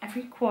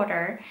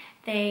quarter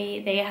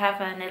they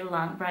have a knit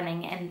along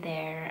running in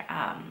their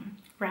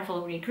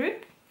Ravelry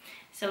group.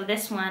 So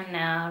this one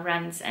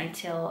runs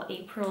until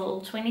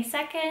April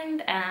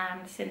 22nd,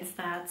 and since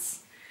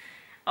that's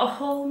a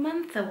whole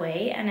month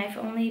away and I've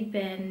only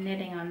been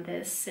knitting on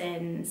this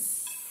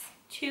since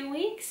 2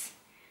 weeks,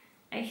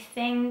 I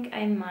think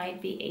I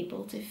might be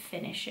able to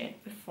finish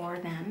it before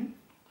then,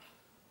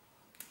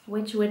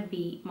 which would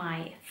be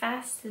my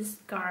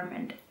fastest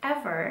garment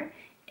ever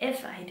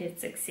if I did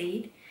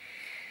succeed.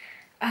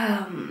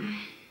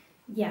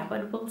 Yeah,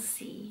 but we'll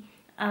see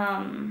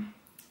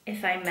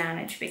if I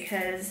manage,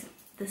 because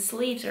the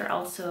sleeves are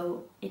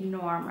also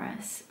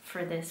enormous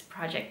for this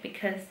project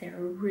because they're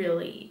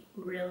really,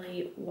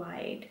 really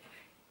wide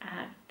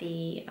at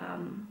the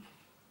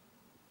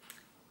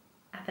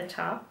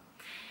top.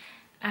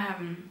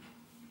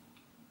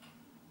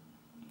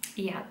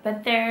 Yeah,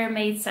 but they're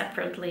made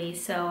separately,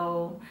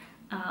 so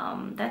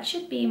that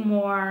should be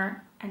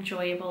more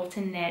enjoyable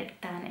to knit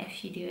than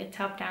if you do a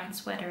top-down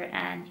sweater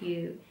and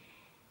you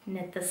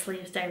knit the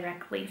sleeves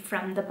directly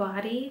from the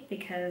body,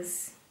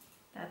 because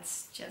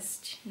that's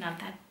just not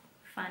that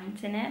fun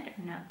to knit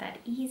or not that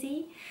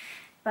easy.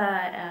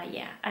 But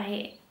yeah,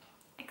 I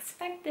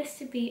expect this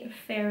to be a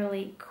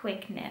fairly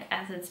quick knit,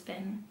 as it's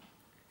been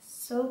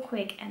so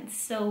quick and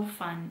so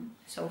fun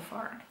so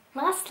far.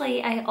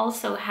 Lastly, I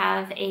also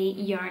have a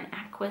yarn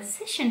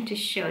acquisition to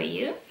show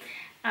you.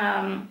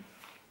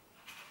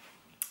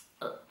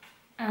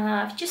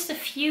 Just a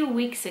few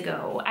weeks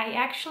ago, I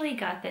actually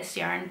got this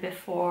yarn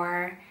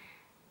before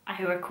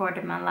I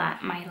recorded my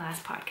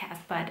last podcast,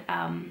 but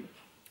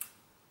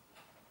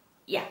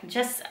yeah,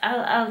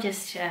 I'll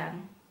just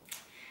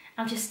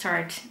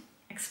start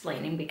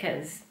explaining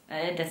because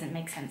it doesn't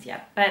make sense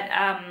yet. But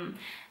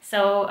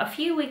so a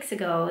few weeks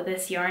ago,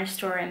 this yarn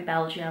store in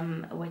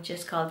Belgium, which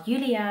is called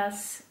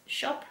Julia's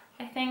Shop,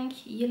 I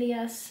think,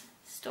 Julia's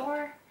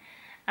store.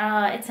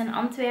 It's in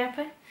Antwerp.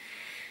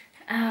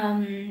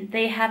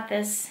 They had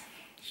this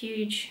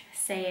huge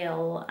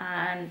sale,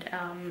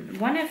 and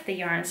one of the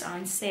yarns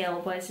on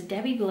sale was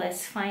Debbie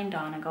Bliss Fine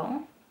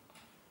Donegal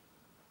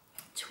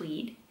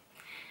tweed,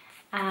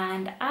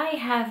 and I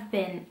have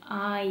been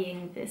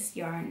eyeing this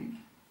yarn,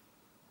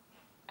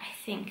 I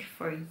think,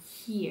 for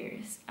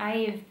years.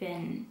 I have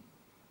been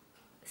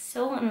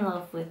so in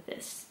love with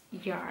this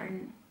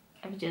yarn.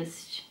 I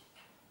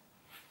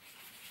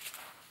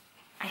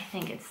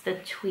think it's the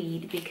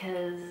tweed,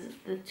 because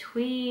the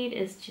tweed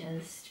is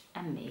just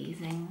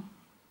amazing.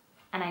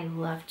 And I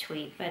love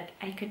tweed, but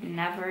I could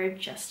never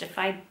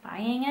justify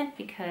buying it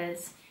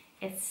because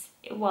it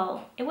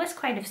was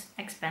quite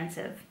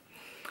expensive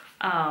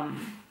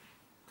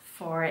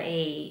for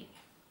a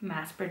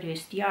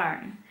mass-produced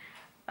yarn.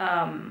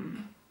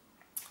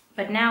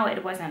 But now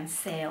it was on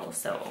sale,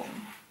 so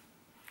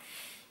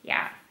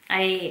yeah,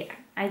 I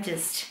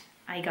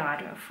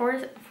got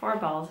four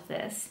balls of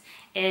this.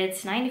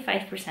 It's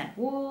 95%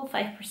 wool,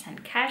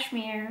 5%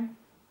 cashmere,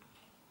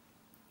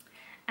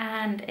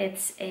 and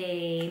it's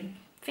a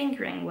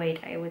fingering weight,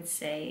 I would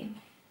say.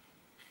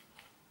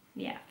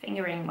 Yeah,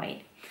 fingering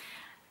weight.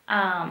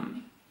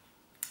 And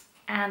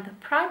the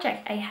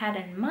project I had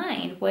in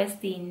mind was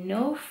the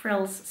No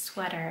Frills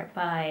sweater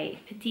by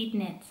Petite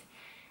Knit.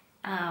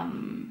 I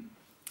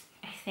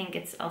think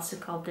it's also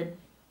called the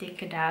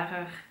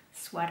Decadarer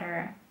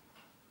sweater.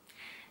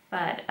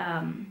 But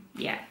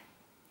yeah,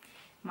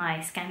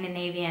 my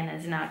Scandinavian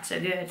is not so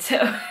good,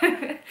 so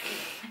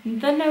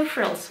the No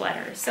Frill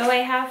sweater. So I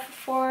have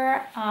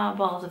 4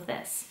 balls of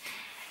this,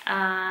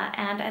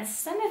 and as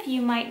some of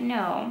you might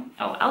know,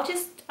 oh, I'll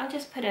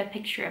just put a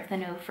picture of the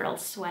No Frill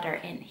sweater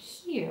in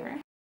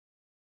here.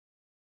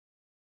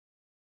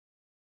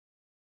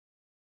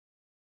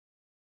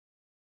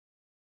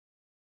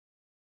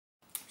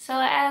 So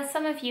as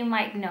some of you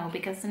might know,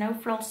 because the No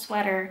Frill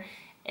sweater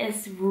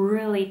is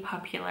really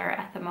popular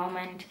at the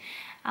moment,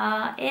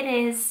 it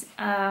is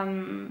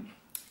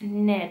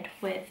knit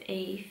with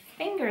a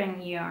fingering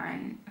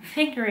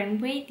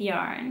weight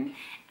yarn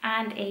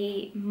and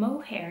a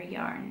mohair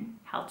yarn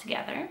held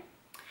together.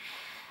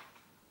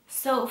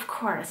 So of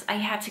course I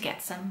had to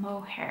get some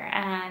mohair,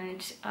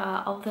 and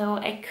although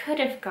I could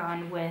have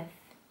gone with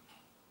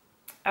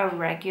a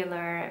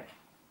regular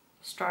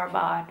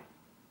store-bought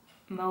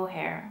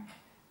mohair,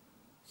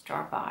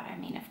 I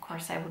mean, of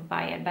course I would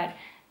buy it, but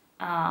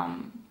a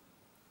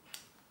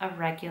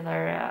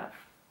regular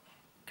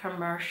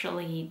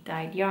commercially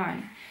dyed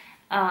yarn,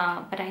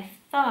 but I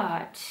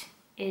thought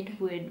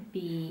it would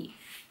be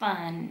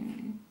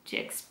fun to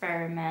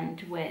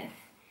experiment with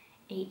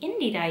a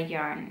indie dyed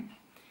yarn,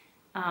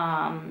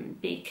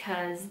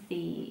 because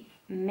the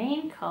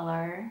main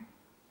color,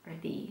 or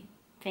the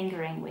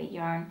fingering weight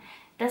yarn,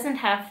 doesn't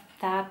have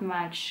that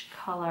much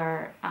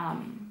color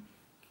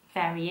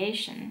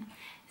variation.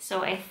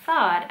 So I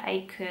thought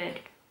I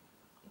could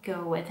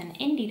go with an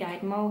indie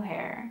dyed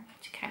mohair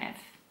to kind of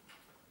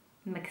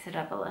mix it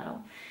up a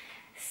little.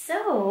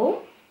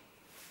 So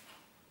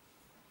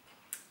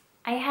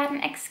I had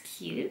an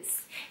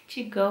excuse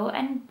to go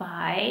and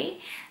buy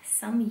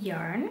some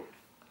yarn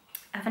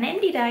of an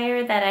indie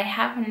dyer that I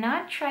have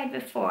not tried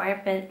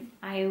before, but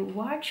I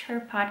watch her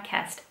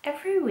podcast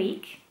every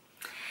week.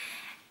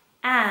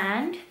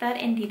 And that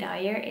indie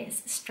dyer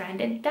is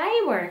Stranded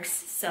Dye Works.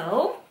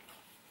 So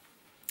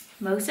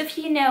most of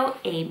you know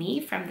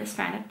Amy from the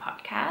Stranded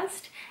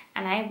podcast,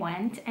 and I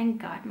went and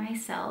got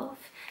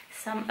myself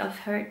some of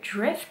her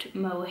drift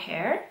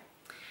mohair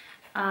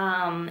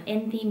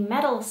in the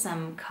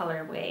Meddlesome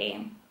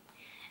colorway.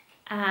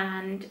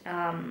 And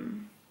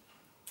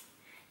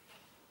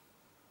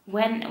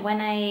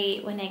when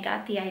I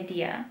got the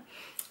idea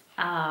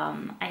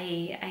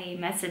I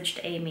messaged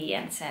Amy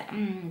and said,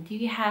 do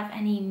you have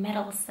any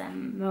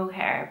meddlesome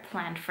mohair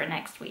planned for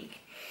next week?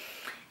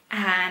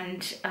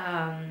 And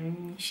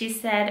she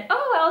said,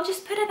 oh, I'll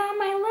just put it on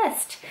my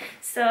list.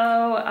 So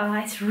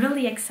I was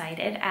really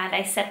excited, and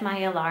I set my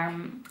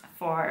alarm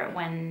for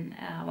when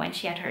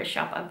she had her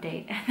shop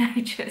update, and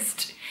I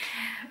just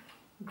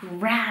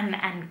ran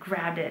and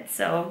grabbed it.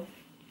 So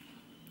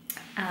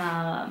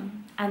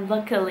and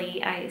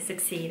luckily I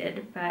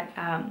succeeded, but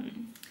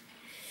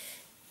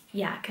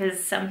yeah,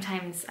 because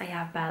sometimes I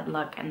have bad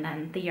luck and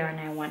then the yarn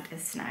I want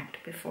is snagged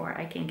before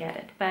I can get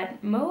it.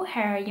 But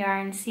mohair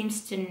yarn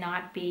seems to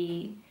not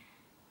be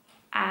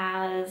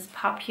as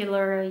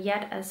popular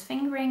yet as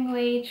fingering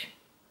weight.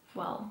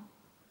 Well,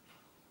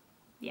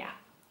 yeah,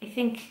 I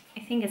think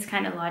it's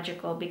kind of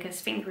logical,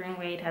 because fingering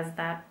weight has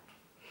that,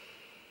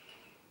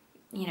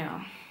 you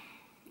know,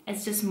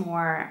 it's just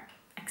more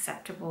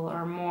acceptable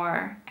or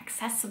more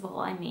accessible,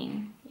 I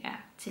mean, yeah,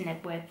 to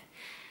knit with.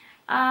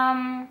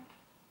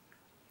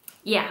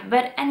 Yeah,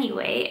 but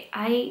anyway,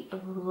 I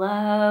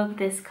love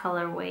this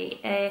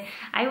colorway.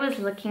 I was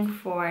looking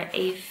for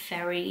a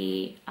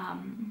very,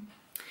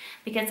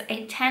 because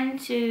I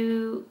tend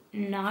to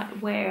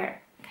not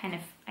wear kind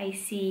of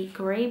icy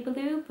gray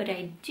blue, but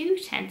I do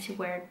tend to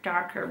wear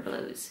darker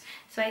blues.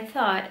 So I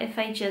thought if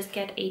I just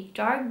get a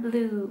dark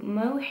blue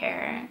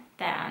mohair,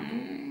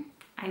 then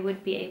I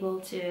would be able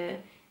to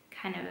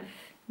kind of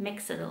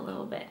mix it a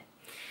little bit.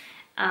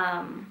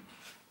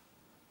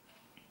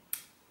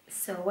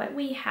 So what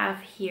we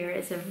have here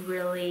is a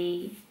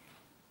really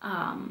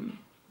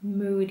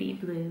moody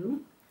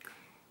blue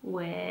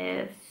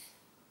with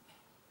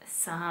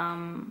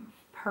some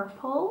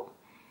purple,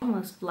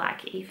 almost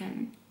black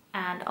even,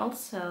 and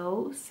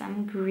also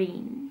some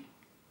green,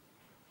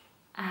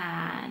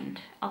 and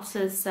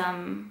also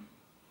some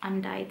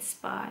undyed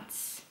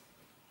spots.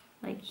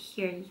 Like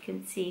here you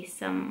can see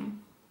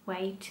some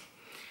white.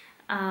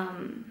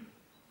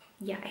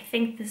 Yeah, I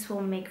think this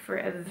will make for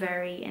a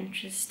very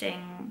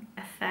interesting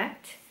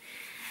effect.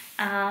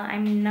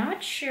 I'm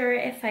not sure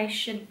if I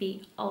should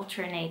be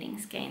alternating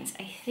skeins.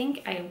 I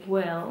think I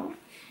will,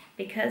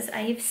 because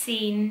I've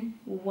seen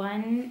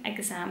one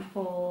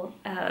example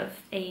of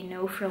a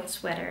no-frill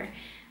sweater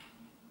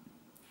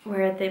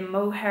where the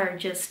mohair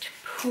just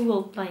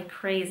pooled like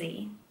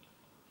crazy.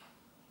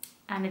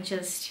 And it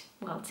just,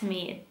 well, to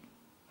me,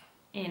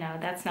 you know,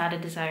 that's not a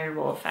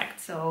desirable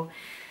effect. So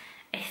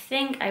I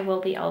think I will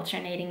be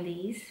alternating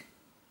these.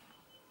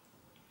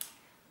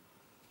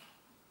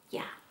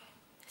 Yeah,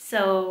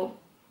 so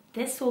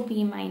this will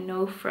be my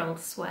no-frill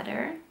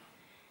sweater.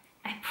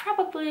 I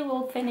probably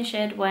will finish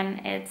it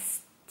when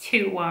it's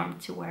too warm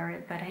to wear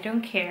it, but I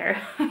don't care.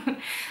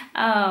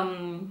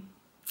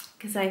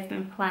 Because I've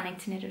been planning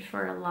to knit it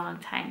for a long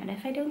time, and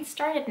if I don't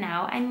start it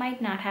now, I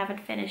might not have it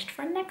finished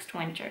for next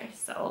winter.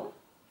 So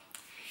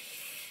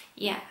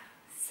yeah,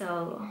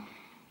 so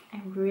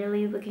I'm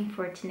really looking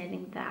forward to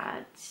knitting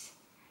that.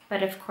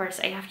 But of course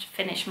I have to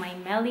finish my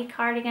Melli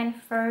cardigan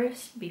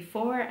first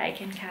before I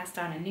can cast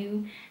on a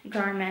new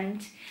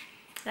garment.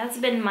 That's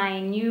been my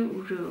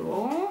new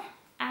rule,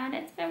 and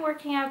it's been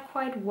working out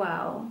quite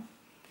well.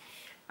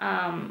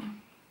 Or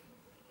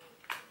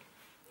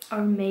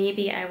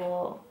maybe I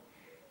will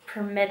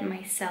permit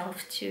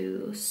myself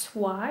to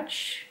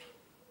swatch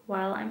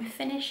while I'm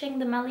finishing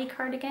the Melli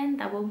cardigan.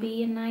 That will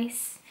be a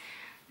nice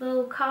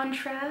little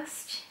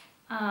contrast.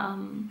 Yeah.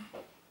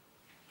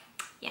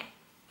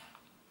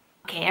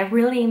 Okay, I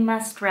really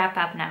must wrap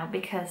up now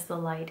because the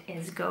light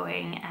is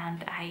going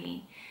and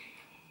I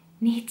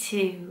need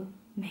to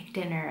make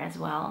dinner as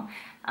well.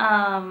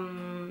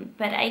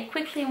 But I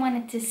quickly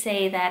wanted to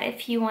say that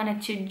if you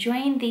wanted to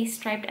join the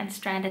Striped and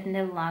Stranded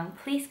knit along,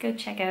 please go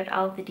check out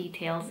all the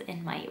details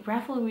in my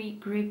Ravelry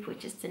group,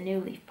 which is the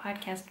New Leaf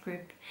podcast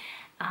group.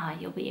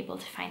 You'll be able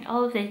to find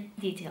all of the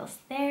details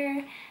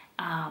there.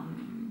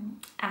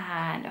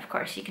 And of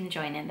course you can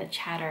join in the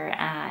chatter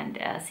and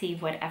see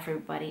what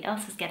everybody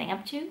else is getting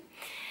up to.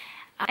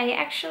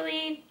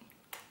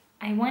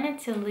 I wanted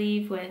to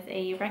leave with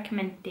a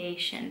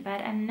recommendation,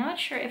 but I'm not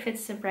sure if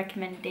it's a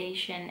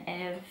recommendation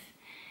if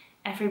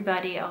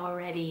everybody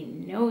already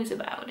knows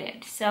about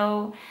it.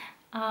 So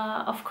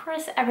of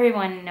course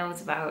everyone knows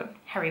about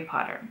Harry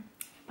Potter,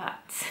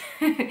 but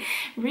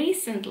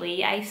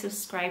recently I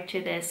subscribed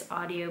to this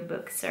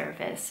audiobook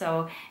service.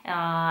 So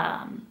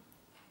I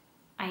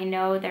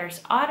know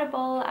there's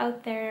Audible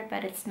out there,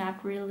 but it's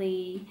not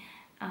really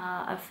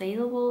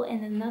available in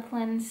the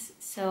Netherlands.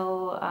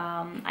 So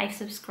I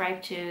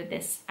subscribed to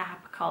this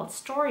app called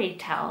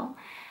Storytel,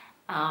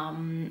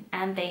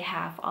 and they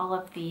have all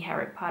of the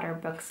Harry Potter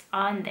books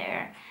on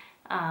there.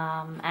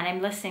 And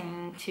I'm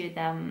listening to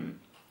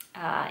them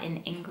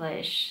in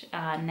English,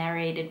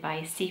 narrated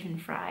by Stephen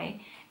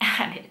Fry,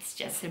 and it's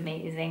just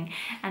amazing.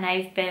 And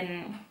I've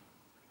been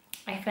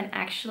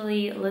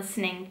actually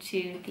listening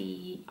to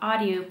the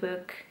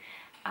audiobook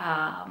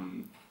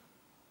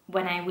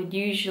when I would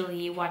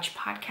usually watch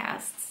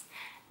podcasts.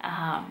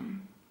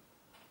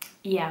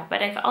 Yeah,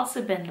 but I've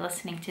also been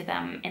listening to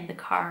them in the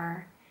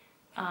car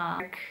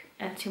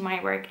to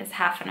my work is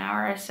half an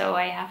hour, so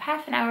I have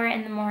half an hour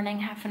in the morning,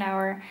 half an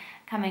hour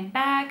coming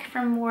back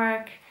from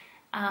work,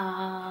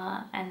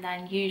 and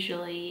then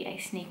usually I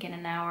sneak in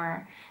an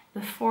hour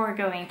before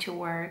going to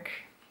work,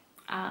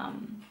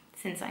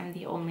 since I'm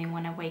the only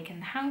one awake in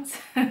the house.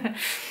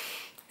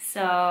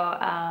 So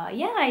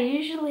yeah, I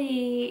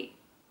usually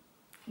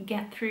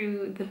get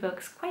through the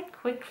books quite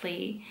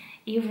quickly,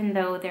 even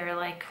though they're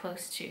like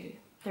close to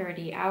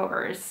 30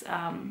 hours.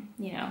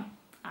 You know,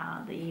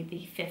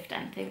 the fifth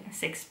and the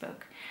sixth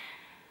book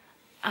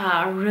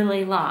are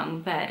really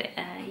long, but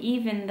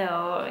even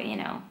though, you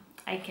know,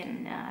 I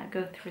can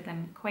go through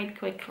them quite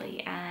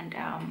quickly. And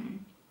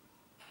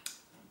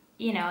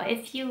you know,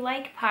 if you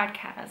like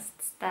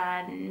podcasts,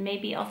 then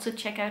maybe also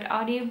check out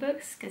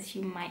audiobooks, because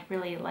you might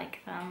really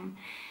like them.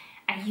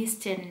 I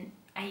used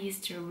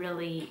to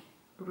really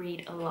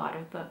read a lot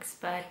of books,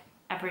 but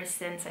ever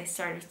since I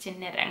started to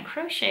knit and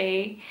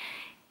crochet,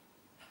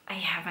 I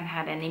haven't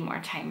had any more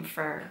time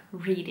for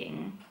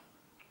reading.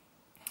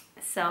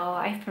 So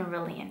I've been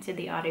really into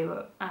the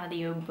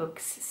audio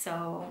books.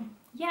 So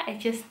yeah, I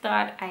just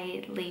thought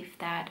I'd leave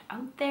that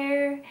out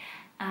there.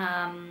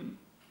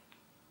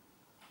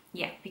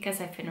 Yeah, because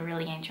I've been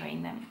really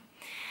enjoying them.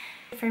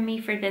 For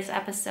me for this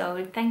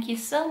episode, thank you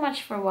so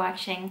much for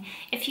watching.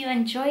 If you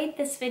enjoyed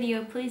this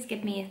video, please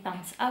give me a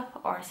thumbs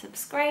up or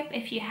subscribe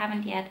if you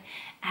haven't yet,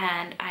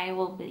 and I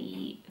will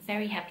be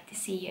very happy to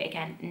see you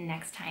again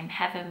next time.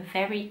 Have a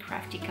very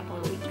crafty couple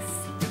of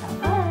weeks. Bye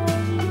bye.